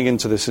going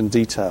into this in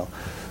detail.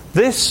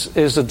 This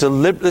is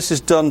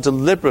done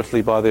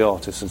deliberately by the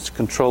artist. It's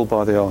controlled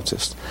by the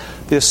artist.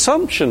 The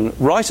assumption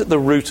right at the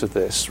root of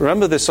this,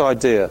 remember this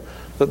idea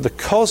that the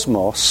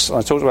cosmos,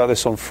 I talked about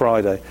this on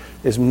Friday,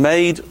 is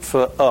made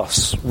for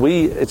us.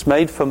 It's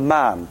made for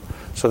man,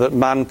 so that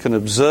man can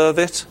observe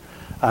it,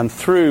 and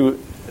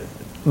through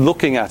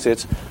looking at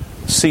it,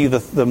 see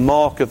the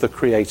mark of the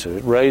Creator.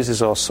 It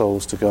raises our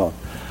souls to God.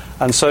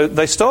 And so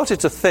they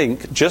started to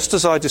think, just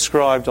as I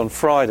described on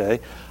Friday,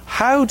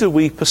 how do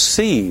we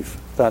perceive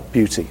that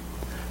beauty?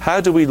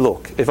 How do we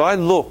look? If I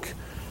look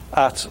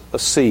at a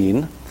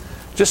scene,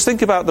 just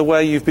think about the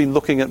way you've been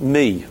looking at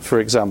me, for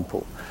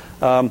example.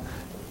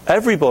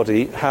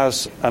 Everybody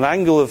has an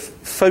angle of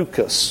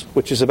focus,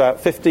 which is about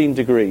 15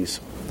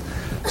 degrees.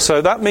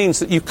 So that means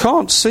that you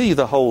can't see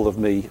the whole of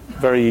me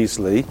very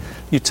easily.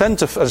 You tend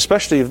to,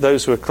 especially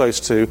those who are close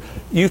to,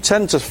 you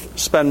tend to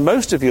spend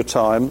most of your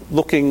time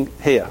looking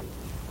here.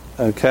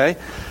 Okay?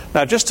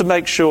 Now, just to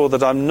make sure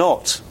that I'm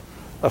not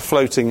a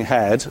floating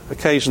head,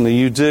 occasionally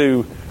you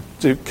do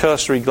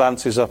cursory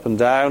glances up and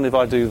down. If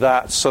I do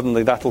that,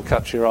 suddenly that'll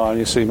catch your eye and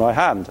you see my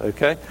hand.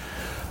 Okay?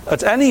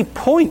 At any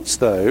point,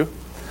 though,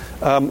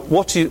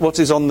 what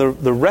is on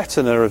the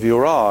retina of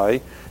your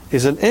eye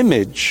is an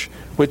image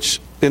which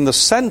in the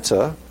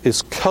centre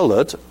is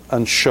coloured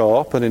and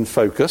sharp and in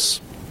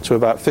focus to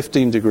about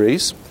 15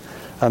 degrees.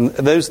 And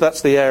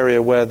that's the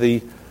area where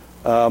the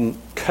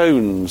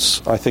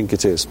cones, I think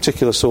it is,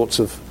 particular sorts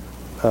of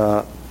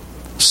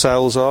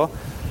cells are.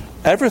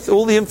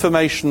 All the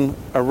information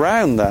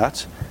around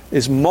that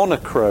is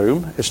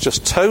monochrome. It's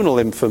just tonal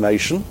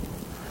information.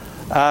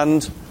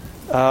 And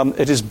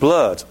it is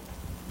blurred.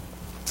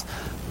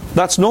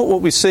 That's not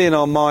what we see in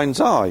our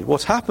mind's eye.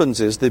 What happens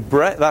is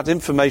that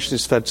information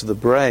is fed to the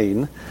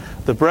brain.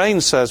 The brain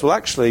says, well,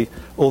 actually,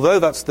 although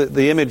that's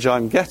the image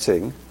I'm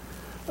getting,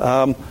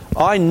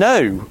 I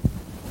know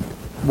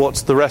what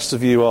the rest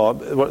of you are,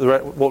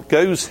 what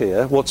goes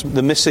here, what's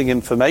the missing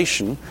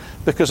information,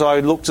 because I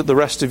looked at the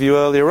rest of you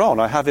earlier on.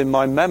 I have in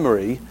my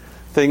memory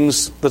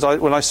things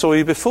that when I saw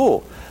you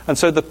before. And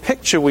so the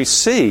picture we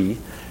see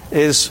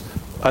is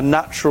a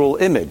natural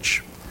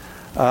image.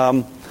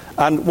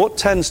 And what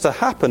tends to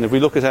happen if we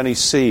look at any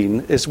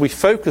scene is we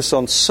focus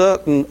on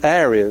certain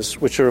areas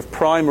which are of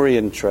primary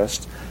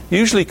interest,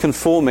 usually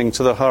conforming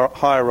to the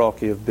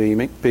hierarchy of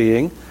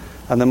being,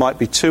 and there might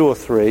be two or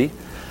three,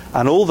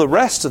 and all the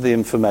rest of the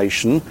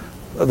information,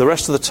 the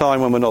rest of the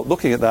time when we're not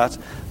looking at that,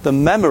 the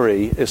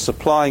memory is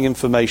supplying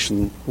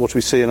information, what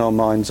we see in our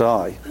mind's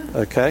eye.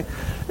 Okay?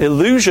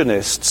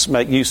 Illusionists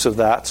make use of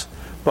that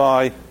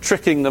by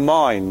tricking the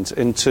mind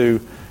into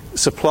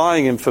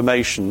supplying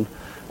information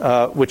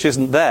which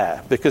isn't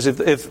there. Because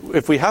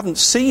if we haven't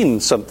seen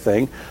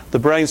something, the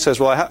brain says,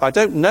 well, I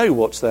don't know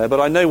what's there, but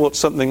I know what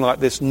something like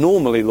this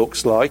normally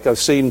looks like. I've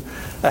seen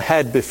a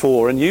head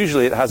before, and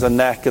usually it has a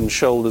neck and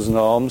shoulders and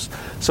arms,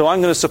 so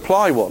I'm going to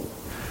supply one.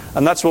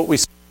 And that's what we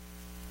see.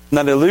 And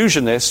then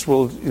illusionists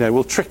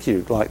will trick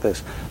you like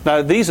this.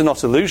 Now, these are not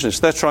illusionists.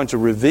 They're trying to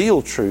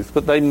reveal truth,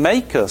 but they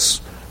make us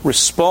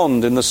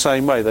respond in the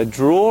same way. They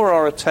draw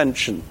our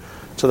attention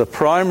to the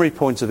primary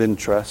point of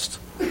interest,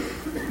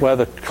 where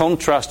the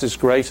contrast is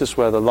greatest,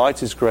 where the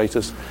light is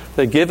greatest.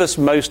 They give us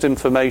most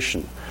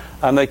information.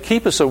 And they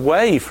keep us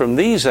away from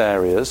these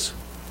areas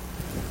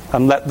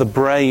and let the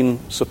brain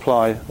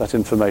supply that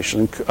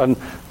information. And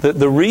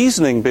the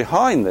reasoning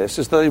behind this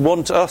is they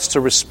want us to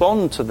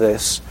respond to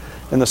this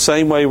in the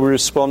same way we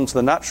respond to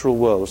the natural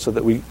world, so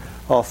that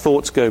our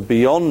thoughts go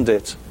beyond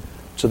it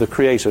to the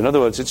Creator. In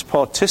other words, it's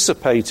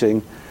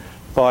participating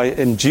by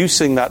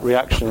inducing that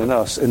reaction in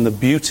us in the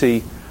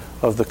beauty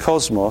of the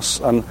cosmos,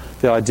 and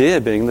the idea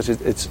being that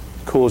it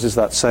causes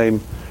that same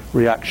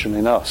reaction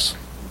in us.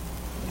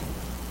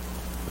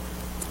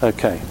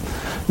 Okay.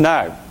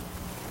 Now,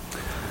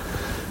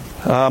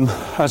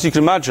 as you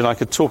can imagine, I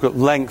could talk at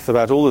length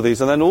about all of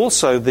these, and then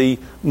also the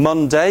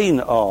mundane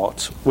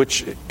art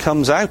which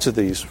comes out of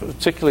these,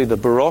 particularly the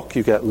Baroque.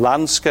 You get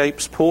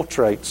landscapes,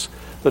 portraits,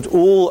 that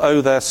all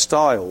owe their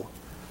style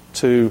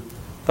to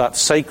that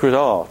sacred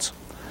art,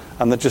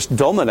 and that just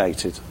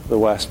dominated the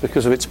West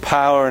because of its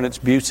power and its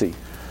beauty.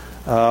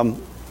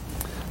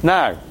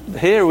 Now,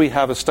 here we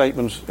have a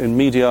statement in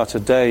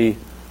Mediata Dei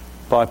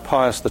by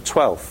Pius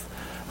XII.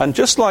 And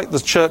just like the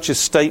Church's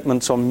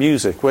statements on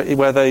music, where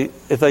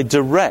if they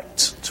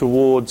direct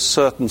towards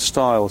certain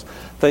styles,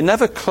 they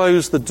never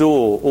close the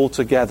door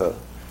altogether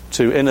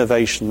to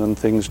innovation and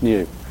things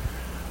new.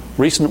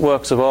 Recent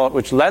works of art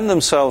which lend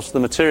themselves to the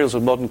materials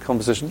of modern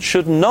composition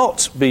should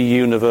not be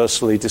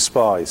universally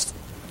despised.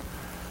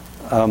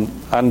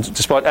 And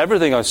despite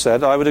everything I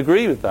said, I would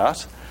agree with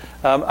that,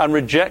 and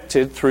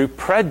rejected through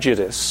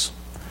prejudice.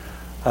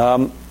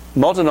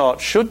 Modern art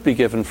should be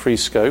given free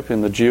scope in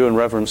the due and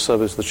reverent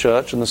service of the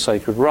Church and the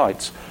sacred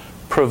rites,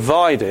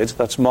 provided,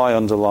 that's my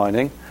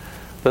underlining,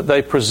 that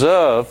they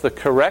preserve the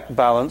correct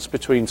balance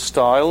between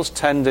styles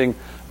tending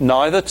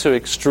neither to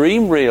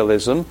extreme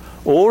realism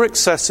or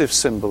excessive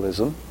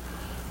symbolism,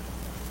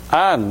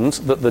 and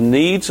that the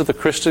needs of the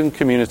Christian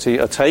community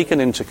are taken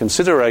into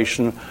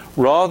consideration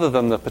rather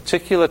than the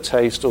particular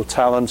taste or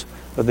talent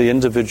of the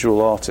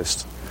individual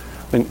artist.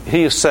 I mean,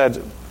 he has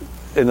said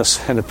in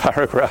a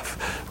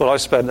paragraph, well, I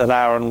spent an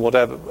hour and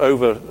whatever,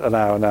 over an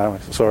hour now,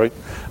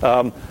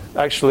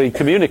 actually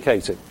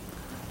communicating.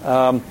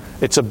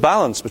 It's a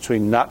balance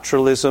between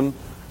naturalism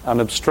and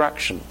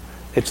abstraction.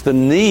 It's the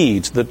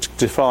need that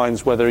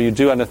defines whether you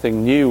do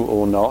anything new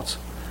or not.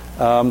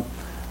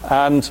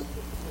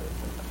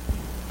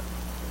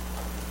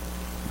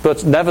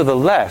 But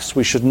nevertheless,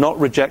 we should not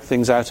reject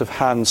things out of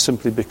hand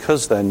simply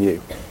because they're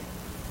new.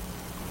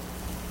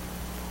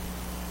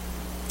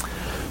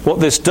 What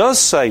this does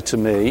say to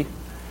me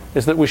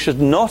is that we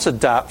should not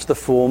adapt the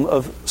form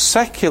of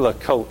secular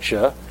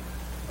culture,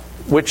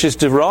 which is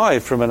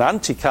derived from an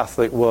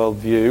anti-Catholic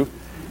worldview,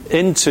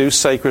 into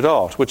sacred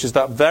art, which is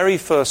that very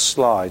first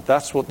slide.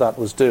 That's what that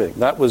was doing.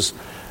 That was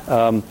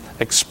early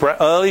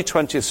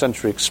 20th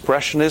century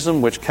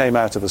expressionism, which came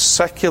out of a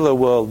secular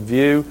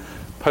worldview,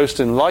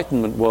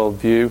 post-Enlightenment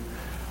worldview,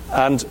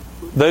 and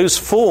those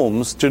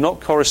forms do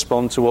not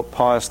correspond to what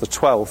Pius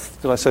XII,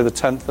 did I say the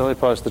 10th? No,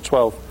 Pius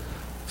XII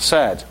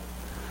said.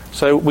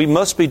 So we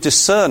must be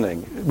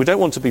discerning. We don't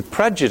want to be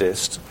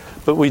prejudiced,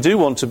 but we do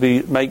want to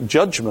make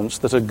judgments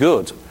that are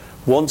good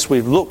once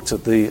we've looked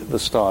at the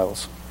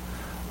styles.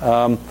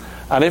 And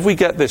if we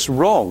get this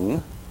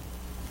wrong,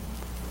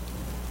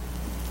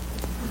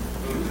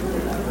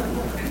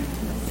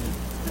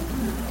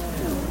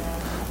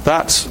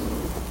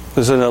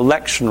 there's an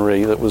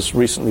electionary that was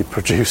recently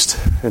produced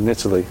in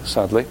Italy,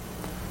 sadly.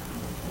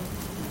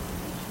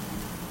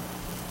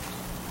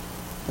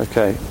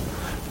 Okay.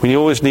 We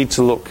always need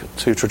to look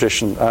to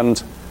tradition,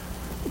 and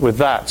with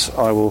that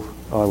I will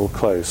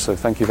close. So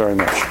thank you very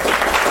much.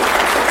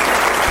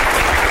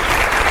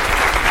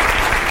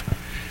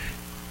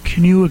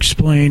 Can you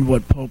explain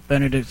what Pope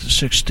Benedict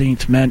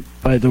XVI meant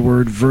by the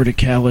word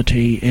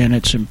verticality and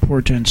its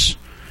importance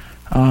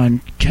on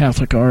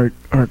Catholic art,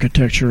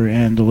 architecture,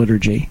 and the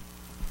liturgy?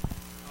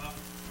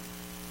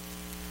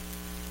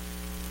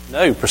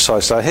 No,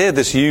 precisely. I hear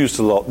this used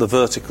a lot, the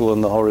vertical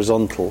and the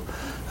horizontal.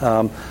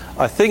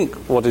 I think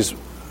what is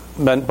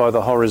meant by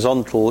the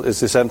horizontal is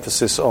this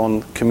emphasis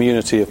on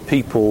community of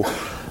people,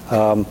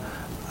 and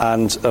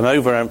an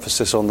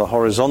overemphasis on the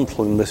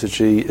horizontal in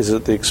liturgy is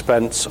at the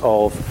expense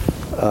of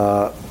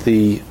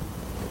the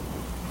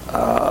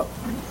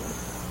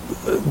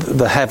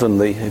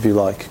heavenly, if you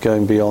like,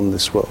 going beyond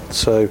this world.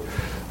 So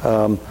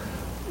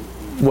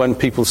when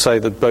people say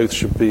that both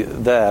should be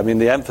there, I mean,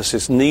 the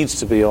emphasis needs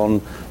to be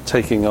on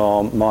taking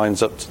our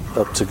minds up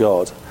to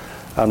God.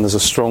 And there's a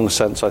strong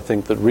sense, I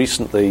think, that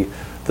recently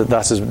that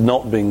has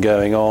not been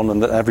going on,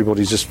 and that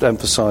everybody's just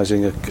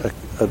emphasising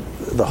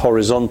the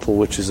horizontal,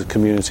 which is a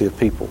community of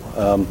people.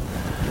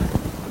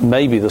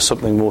 Maybe there's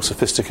something more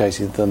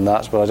sophisticated than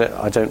that, but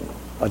I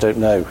don't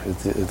know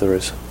if there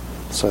is.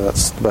 So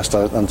that's the best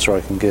answer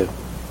I can give.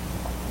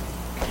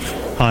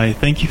 Hi,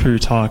 thank you for your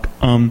talk.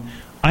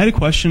 I had a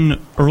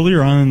question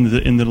earlier on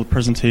in the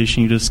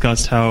presentation. You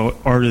discussed how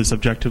art is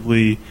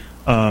objectively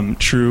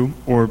true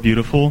or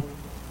beautiful,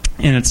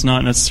 and it's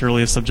not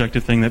necessarily a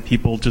subjective thing that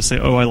people just say,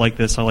 oh, I like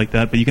this, I like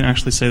that, but you can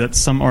actually say that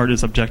some art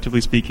is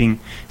objectively speaking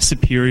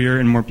superior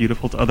and more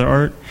beautiful to other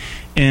art.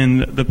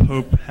 And the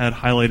Pope had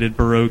highlighted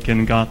Baroque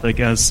and Gothic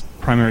as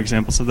primary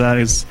examples of that,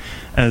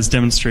 as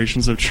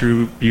demonstrations of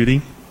true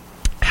beauty.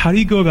 How do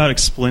you go about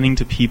explaining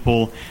to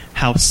people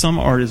how some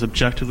art is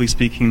objectively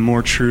speaking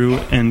more true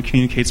and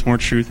communicates more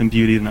truth and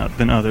beauty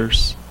than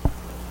others?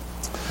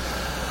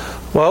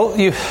 Well,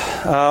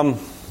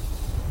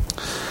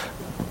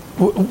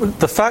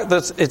 the fact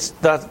that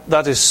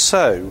that is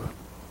so,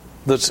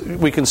 that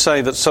we can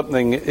say that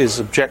something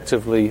is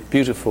objectively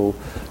beautiful,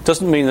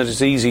 doesn't mean that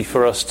it's easy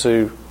for us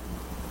to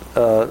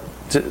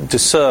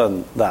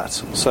discern that.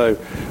 So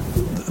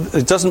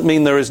it doesn't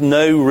mean there is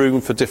no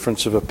room for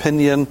difference of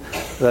opinion.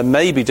 There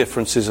may be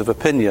differences of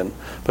opinion,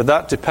 but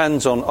that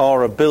depends on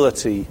our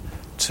ability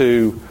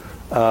to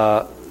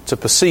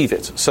perceive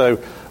it.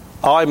 So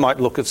I might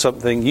look at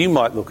something, you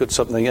might look at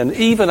something, and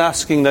even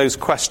asking those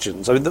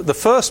questions. I mean, the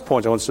first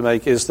point I want to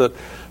make is that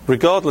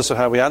regardless of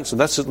how we answer,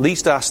 let's at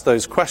least ask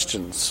those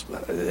questions.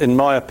 In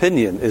my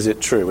opinion, is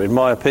it true? In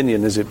my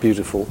opinion, is it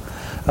beautiful?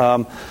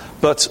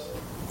 But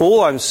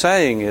all I'm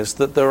saying is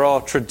that there are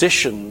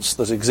traditions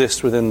that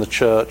exist within the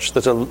church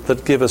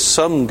that give us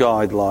some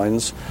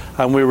guidelines,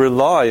 and we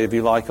rely, if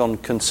you like, on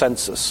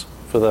consensus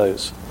for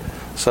those.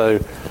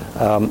 So,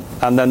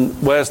 and then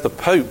where's the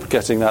Pope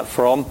getting that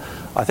from?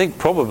 I think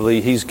probably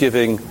he's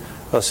giving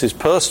us his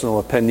personal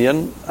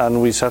opinion,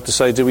 and we just have to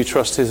say, do we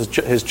trust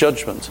his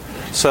judgment?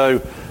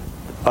 So,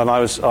 and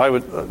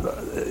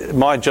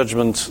my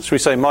judgment, should we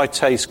say, my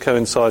taste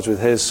coincides with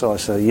his, so I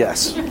say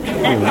yes,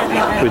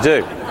 we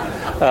do.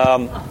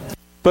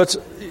 But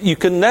you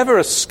can never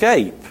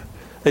escape.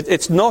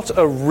 It's not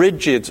a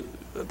rigid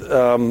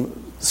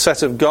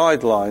set of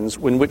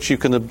guidelines in which you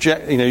can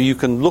you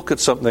can look at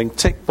something,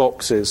 tick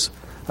boxes,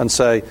 and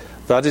say,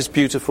 that is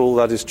beautiful,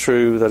 that is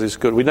true, that is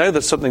good. We know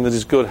that something that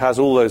is good has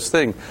all those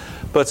things.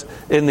 But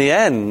in the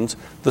end,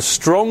 the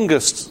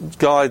strongest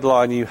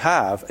guideline you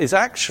have is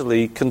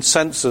actually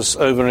consensus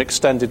over an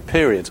extended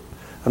period.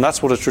 And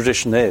that's what a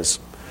tradition is.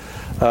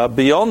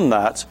 Beyond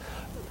that,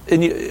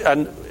 and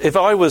if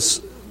I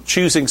was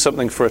choosing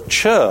something for a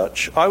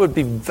church, I would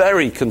be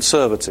very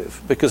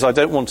conservative because I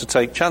don't want to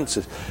take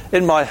chances.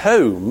 In my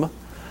home,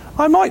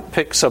 I might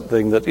pick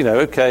something that,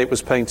 okay, it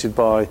was painted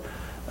by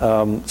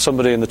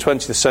somebody in the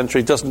 20th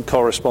century, doesn't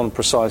correspond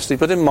precisely,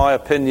 but in my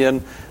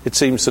opinion, it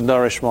seems to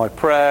nourish my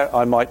prayer.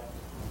 I might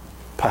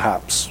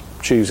perhaps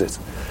choose it.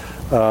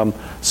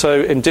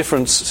 So in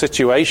different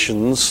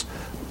situations,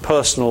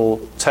 personal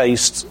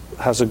taste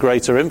has a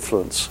greater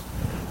influence.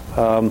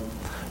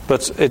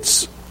 But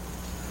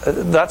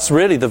that's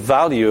really the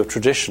value of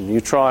tradition.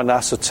 You try and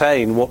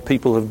ascertain what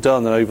people have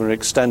done over an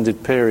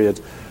extended period,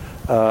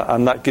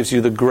 and that gives you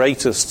the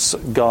greatest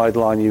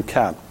guideline you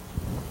can.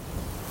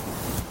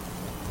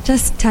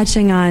 Just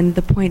touching on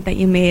the point that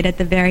you made at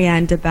the very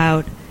end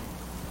about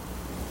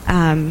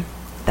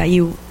that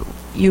you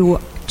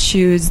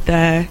choose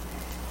the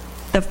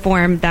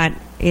form that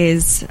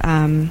is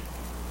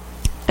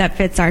that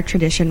fits our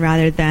tradition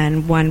rather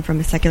than one from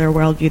a secular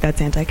worldview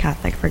that's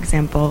anti-Catholic, for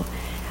example.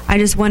 I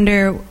just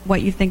wonder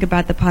what you think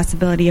about the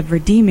possibility of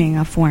redeeming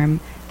a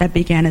form that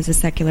began as a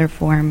secular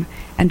form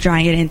and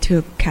drawing it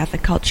into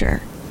Catholic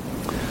culture.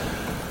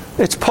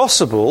 It's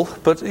possible,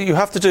 but you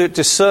have to do it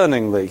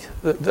discerningly.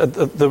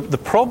 The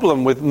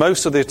problem with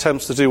most of the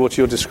attempts to do what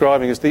you're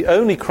describing is the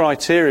only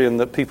criterion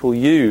that people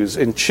use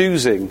in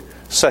choosing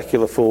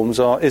secular forms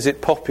is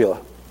it popular?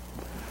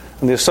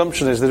 And the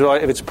assumption is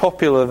that if it's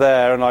popular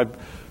there and I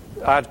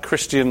add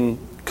Christian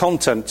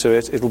content to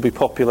it, it'll be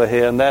popular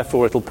here, and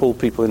therefore it'll pull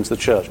people into the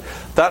church.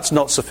 That's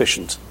not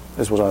sufficient,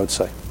 is what I would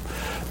say.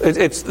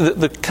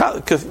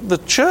 The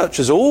church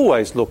has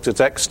always looked at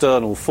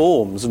external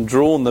forms and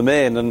drawn them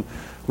in and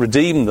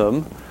redeemed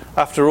them.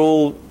 After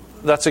all,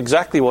 that's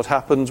exactly what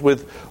happened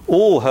with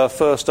all her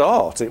first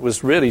art. It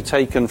was really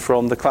taken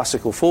from the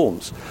classical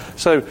forms.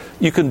 So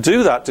you can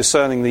do that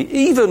discerningly,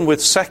 even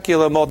with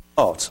secular modern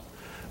art.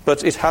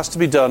 But it has to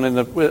be done in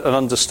an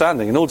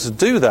understanding. In order to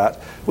do that,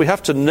 we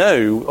have to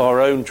know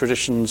our own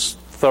traditions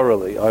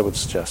thoroughly, I would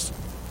suggest.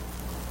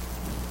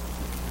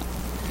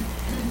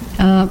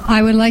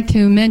 I would like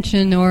to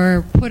mention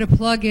or put a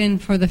plug in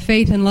for the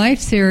Faith and Life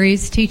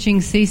series, Teaching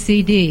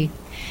CCD.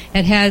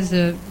 It has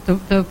the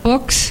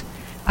books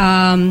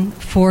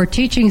for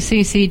Teaching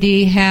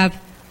CCD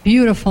have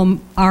beautiful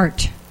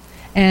art,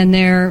 and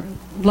they're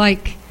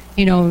like,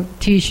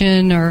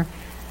 Titian or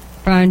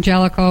Fra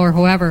Angelico or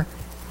whoever.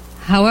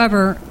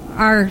 However,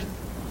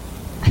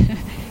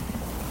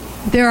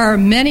 there are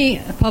many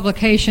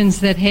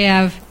publications that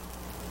have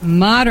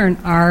modern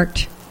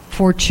art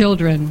for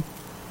children,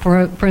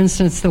 for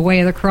instance, the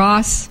Way of the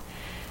Cross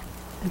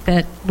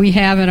that we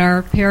have in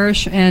our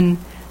parish, and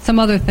some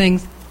other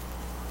things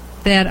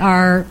that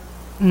our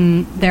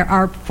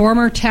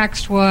former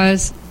text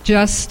was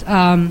just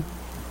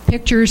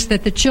pictures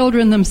that the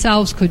children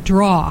themselves could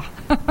draw.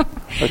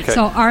 Okay.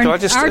 So can I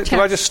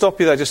just stop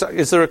you there?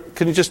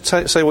 Can you just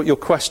say what your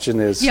question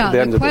is? Yeah, at the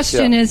end the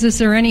question of this? is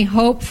there any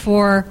hope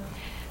for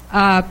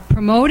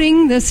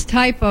promoting this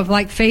type of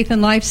like Faith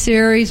and Life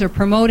series, or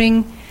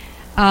promoting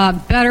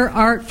better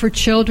art for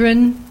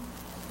children?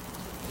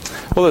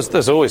 Well,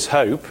 there's always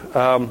hope.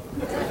 I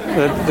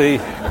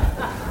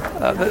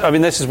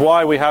mean, this is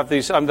why we have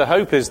these. The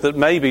hope is that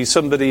maybe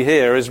somebody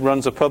here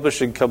runs a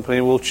publishing company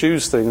and will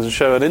choose things and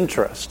show an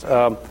interest.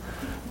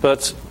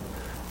 But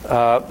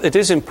it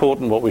is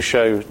important what we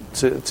show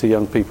to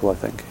young people, I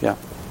think. Yeah.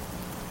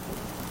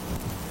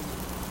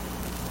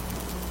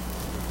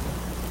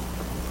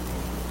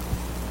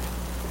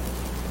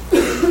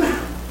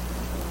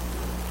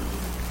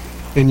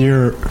 In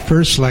your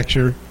first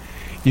lecture,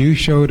 you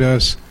showed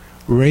us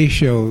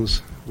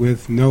ratios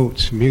with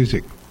notes,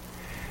 music.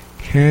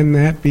 Can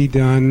that be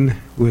done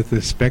with the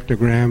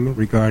spectrogram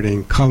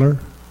regarding color?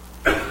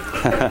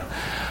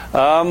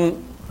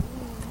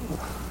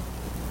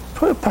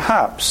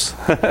 Perhaps.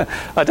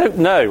 I don't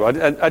know.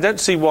 I don't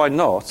see why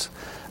not.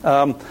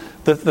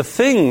 The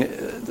thing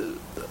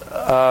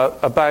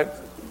about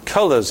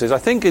colours is I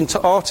think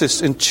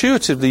artists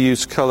intuitively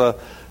use colour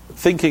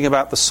thinking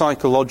about the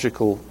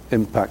psychological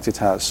impact it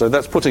has. So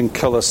that's putting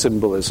colour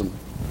symbolism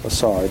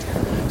aside.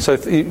 So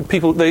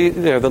people,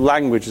 the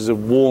language is a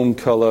warm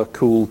colour,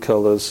 cool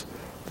colours,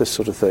 this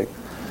sort of thing.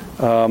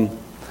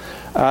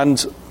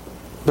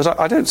 But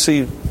I don't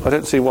see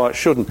why it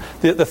shouldn't.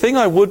 The thing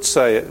I would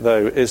say,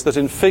 though, is that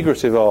in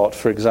figurative art,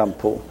 for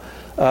example,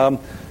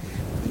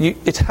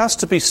 it has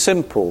to be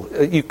simple.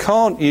 You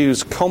can't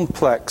use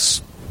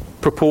complex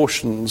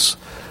proportions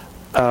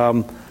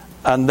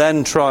and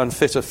then try and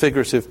fit a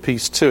figurative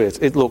piece to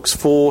it. It looks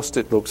forced,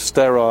 it looks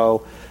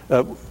sterile.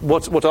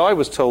 What I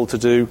was told to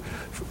do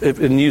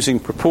in using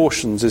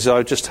proportions is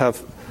I just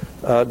have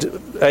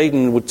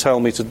Aidan would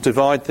tell me to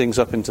divide things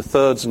up into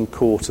thirds and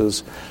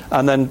quarters,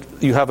 and then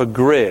you have a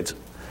grid,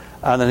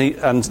 and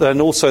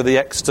then also the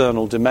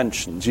external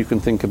dimensions. You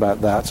can think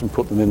about that and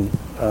put them in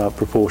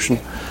proportion.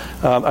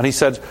 And he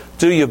said,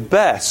 do your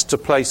best to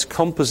place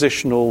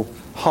compositional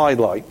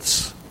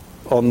highlights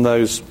on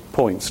those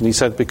points. And he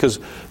said, because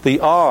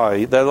the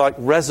eye, they're like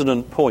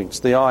resonant points.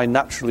 The eye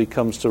naturally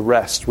comes to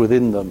rest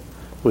within them,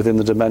 within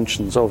the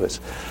dimensions of it.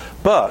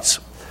 But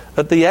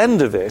at the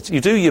end of it, you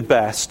do your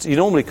best. You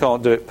normally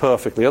can't do it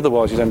perfectly,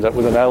 otherwise you'd end up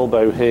with an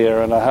elbow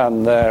here and a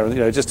hand there, and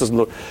it just doesn't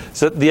look.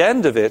 So at the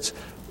end of it,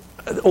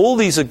 all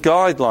these are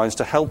guidelines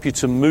to help you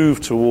to move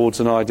towards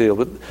an ideal.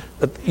 But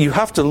you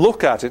have to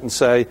look at it and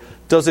say,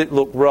 does it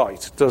look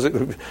right? Does it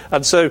look...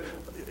 And so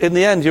in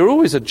the end, you're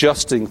always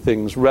adjusting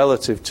things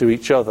relative to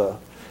each other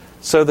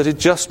so that it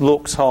just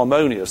looks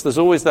harmonious. There's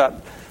always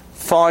that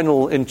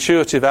final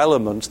intuitive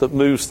element that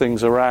moves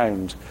things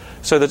around.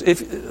 So that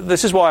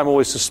this is why I'm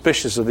always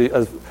suspicious of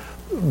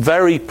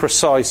very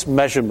precise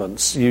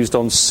measurements used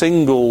on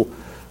single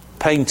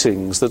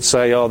paintings that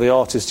say, the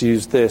artist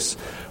used this,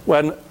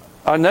 when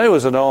I know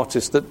as an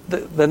artist that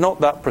they're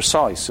not that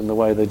precise in the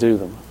way they do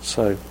them.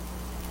 So,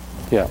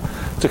 yeah.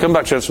 To come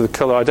back to answer the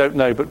colour, I don't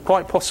know, but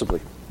quite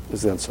possibly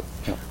is the answer.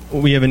 Yeah.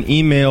 We have an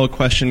email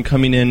question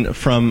coming in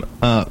from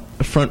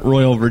Front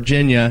Royal,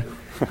 Virginia.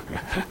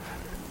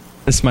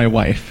 This is my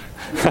wife.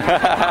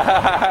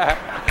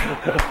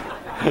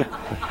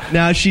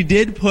 Now, she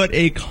did put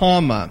a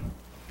comma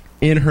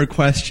in her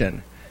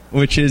question,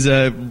 which is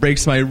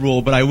breaks my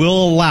rule, but I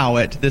will allow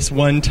it this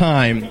one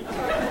time.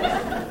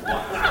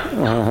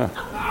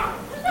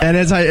 And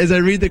as I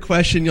read the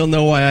question, you'll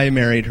know why I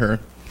married her.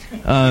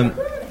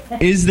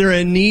 Is there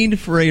a need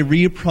for a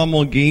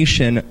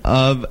repromulgation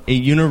of a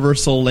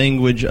universal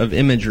language of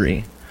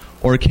imagery?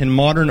 Or can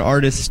modern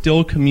artists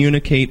still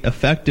communicate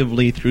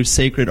effectively through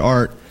sacred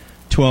art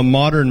to a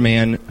modern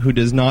man who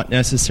does not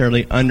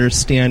necessarily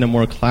understand a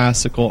more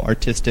classical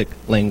artistic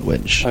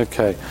language?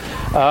 Okay.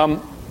 I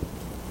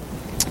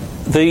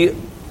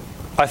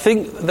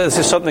think this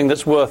is something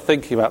that's worth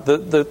thinking about.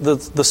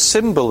 The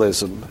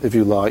symbolism, if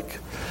you like,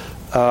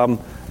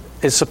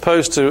 is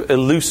supposed to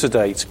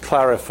elucidate,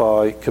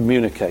 clarify,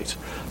 communicate.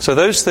 So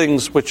those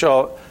things which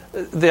are...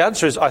 The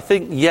answer is, I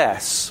think,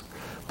 yes.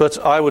 But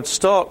I would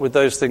start with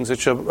those things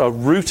which are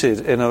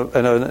rooted in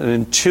an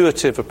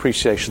intuitive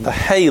appreciation. The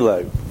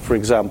halo, for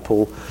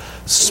example,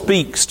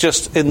 speaks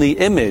just in the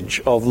image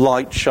of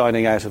light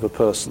shining out of a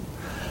person.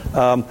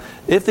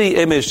 If the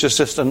image is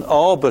just an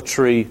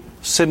arbitrary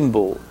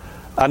symbol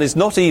and is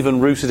not even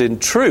rooted in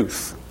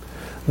truth,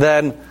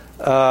 then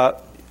I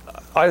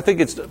think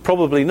it's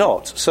probably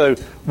not. So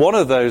one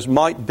of those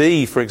might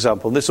be, for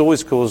example, and this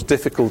always caused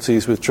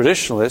difficulties with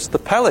traditionalists, the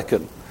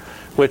pelican,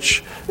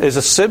 which is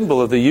a symbol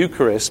of the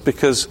Eucharist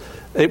because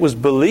it was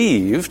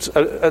believed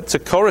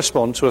to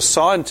correspond to a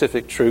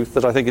scientific truth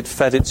that I think it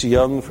fed its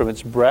young from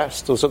its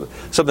breast or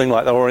something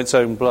like that, or its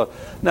own blood.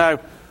 Now,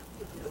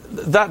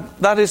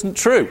 that isn't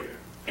true.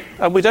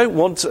 And we don't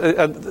want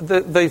to,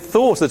 they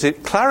thought that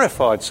it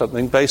clarified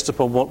something based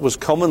upon what was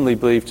commonly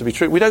believed to be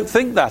true. We don't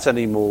think that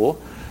anymore.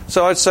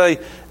 So I'd say,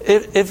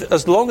 if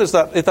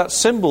that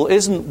symbol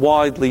isn't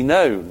widely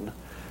known,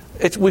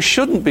 we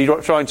shouldn't be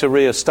trying to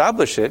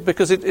re-establish it,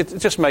 because it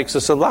just makes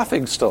us a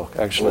laughingstock,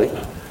 actually,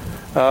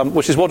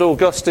 which is what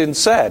Augustine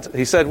said.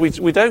 He said,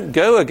 we don't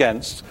go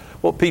against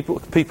what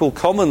people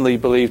commonly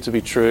believe to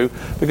be true,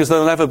 because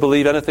they'll never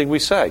believe anything we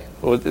say,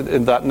 or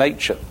in that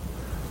nature.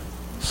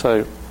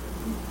 So,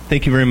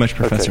 thank you very much,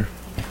 Professor. Okay.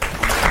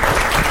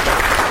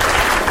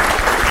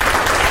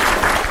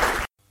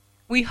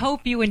 We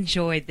hope you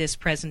enjoyed this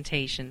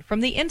presentation from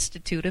the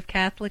Institute of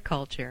Catholic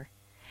Culture.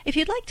 If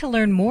you'd like to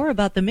learn more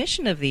about the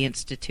mission of the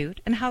Institute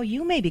and how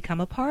you may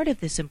become a part of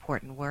this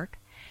important work,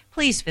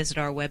 please visit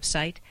our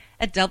website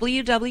at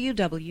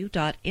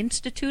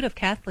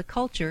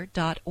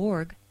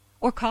www.instituteofcatholicculture.org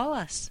or call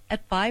us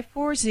at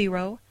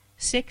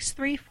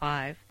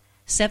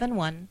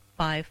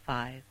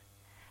 540-635-7155.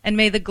 And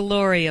may the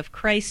glory of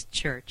Christ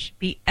Church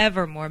be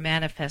ever more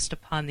manifest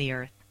upon the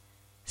earth.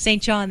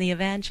 St. John the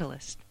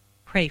Evangelist,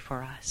 pray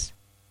for us.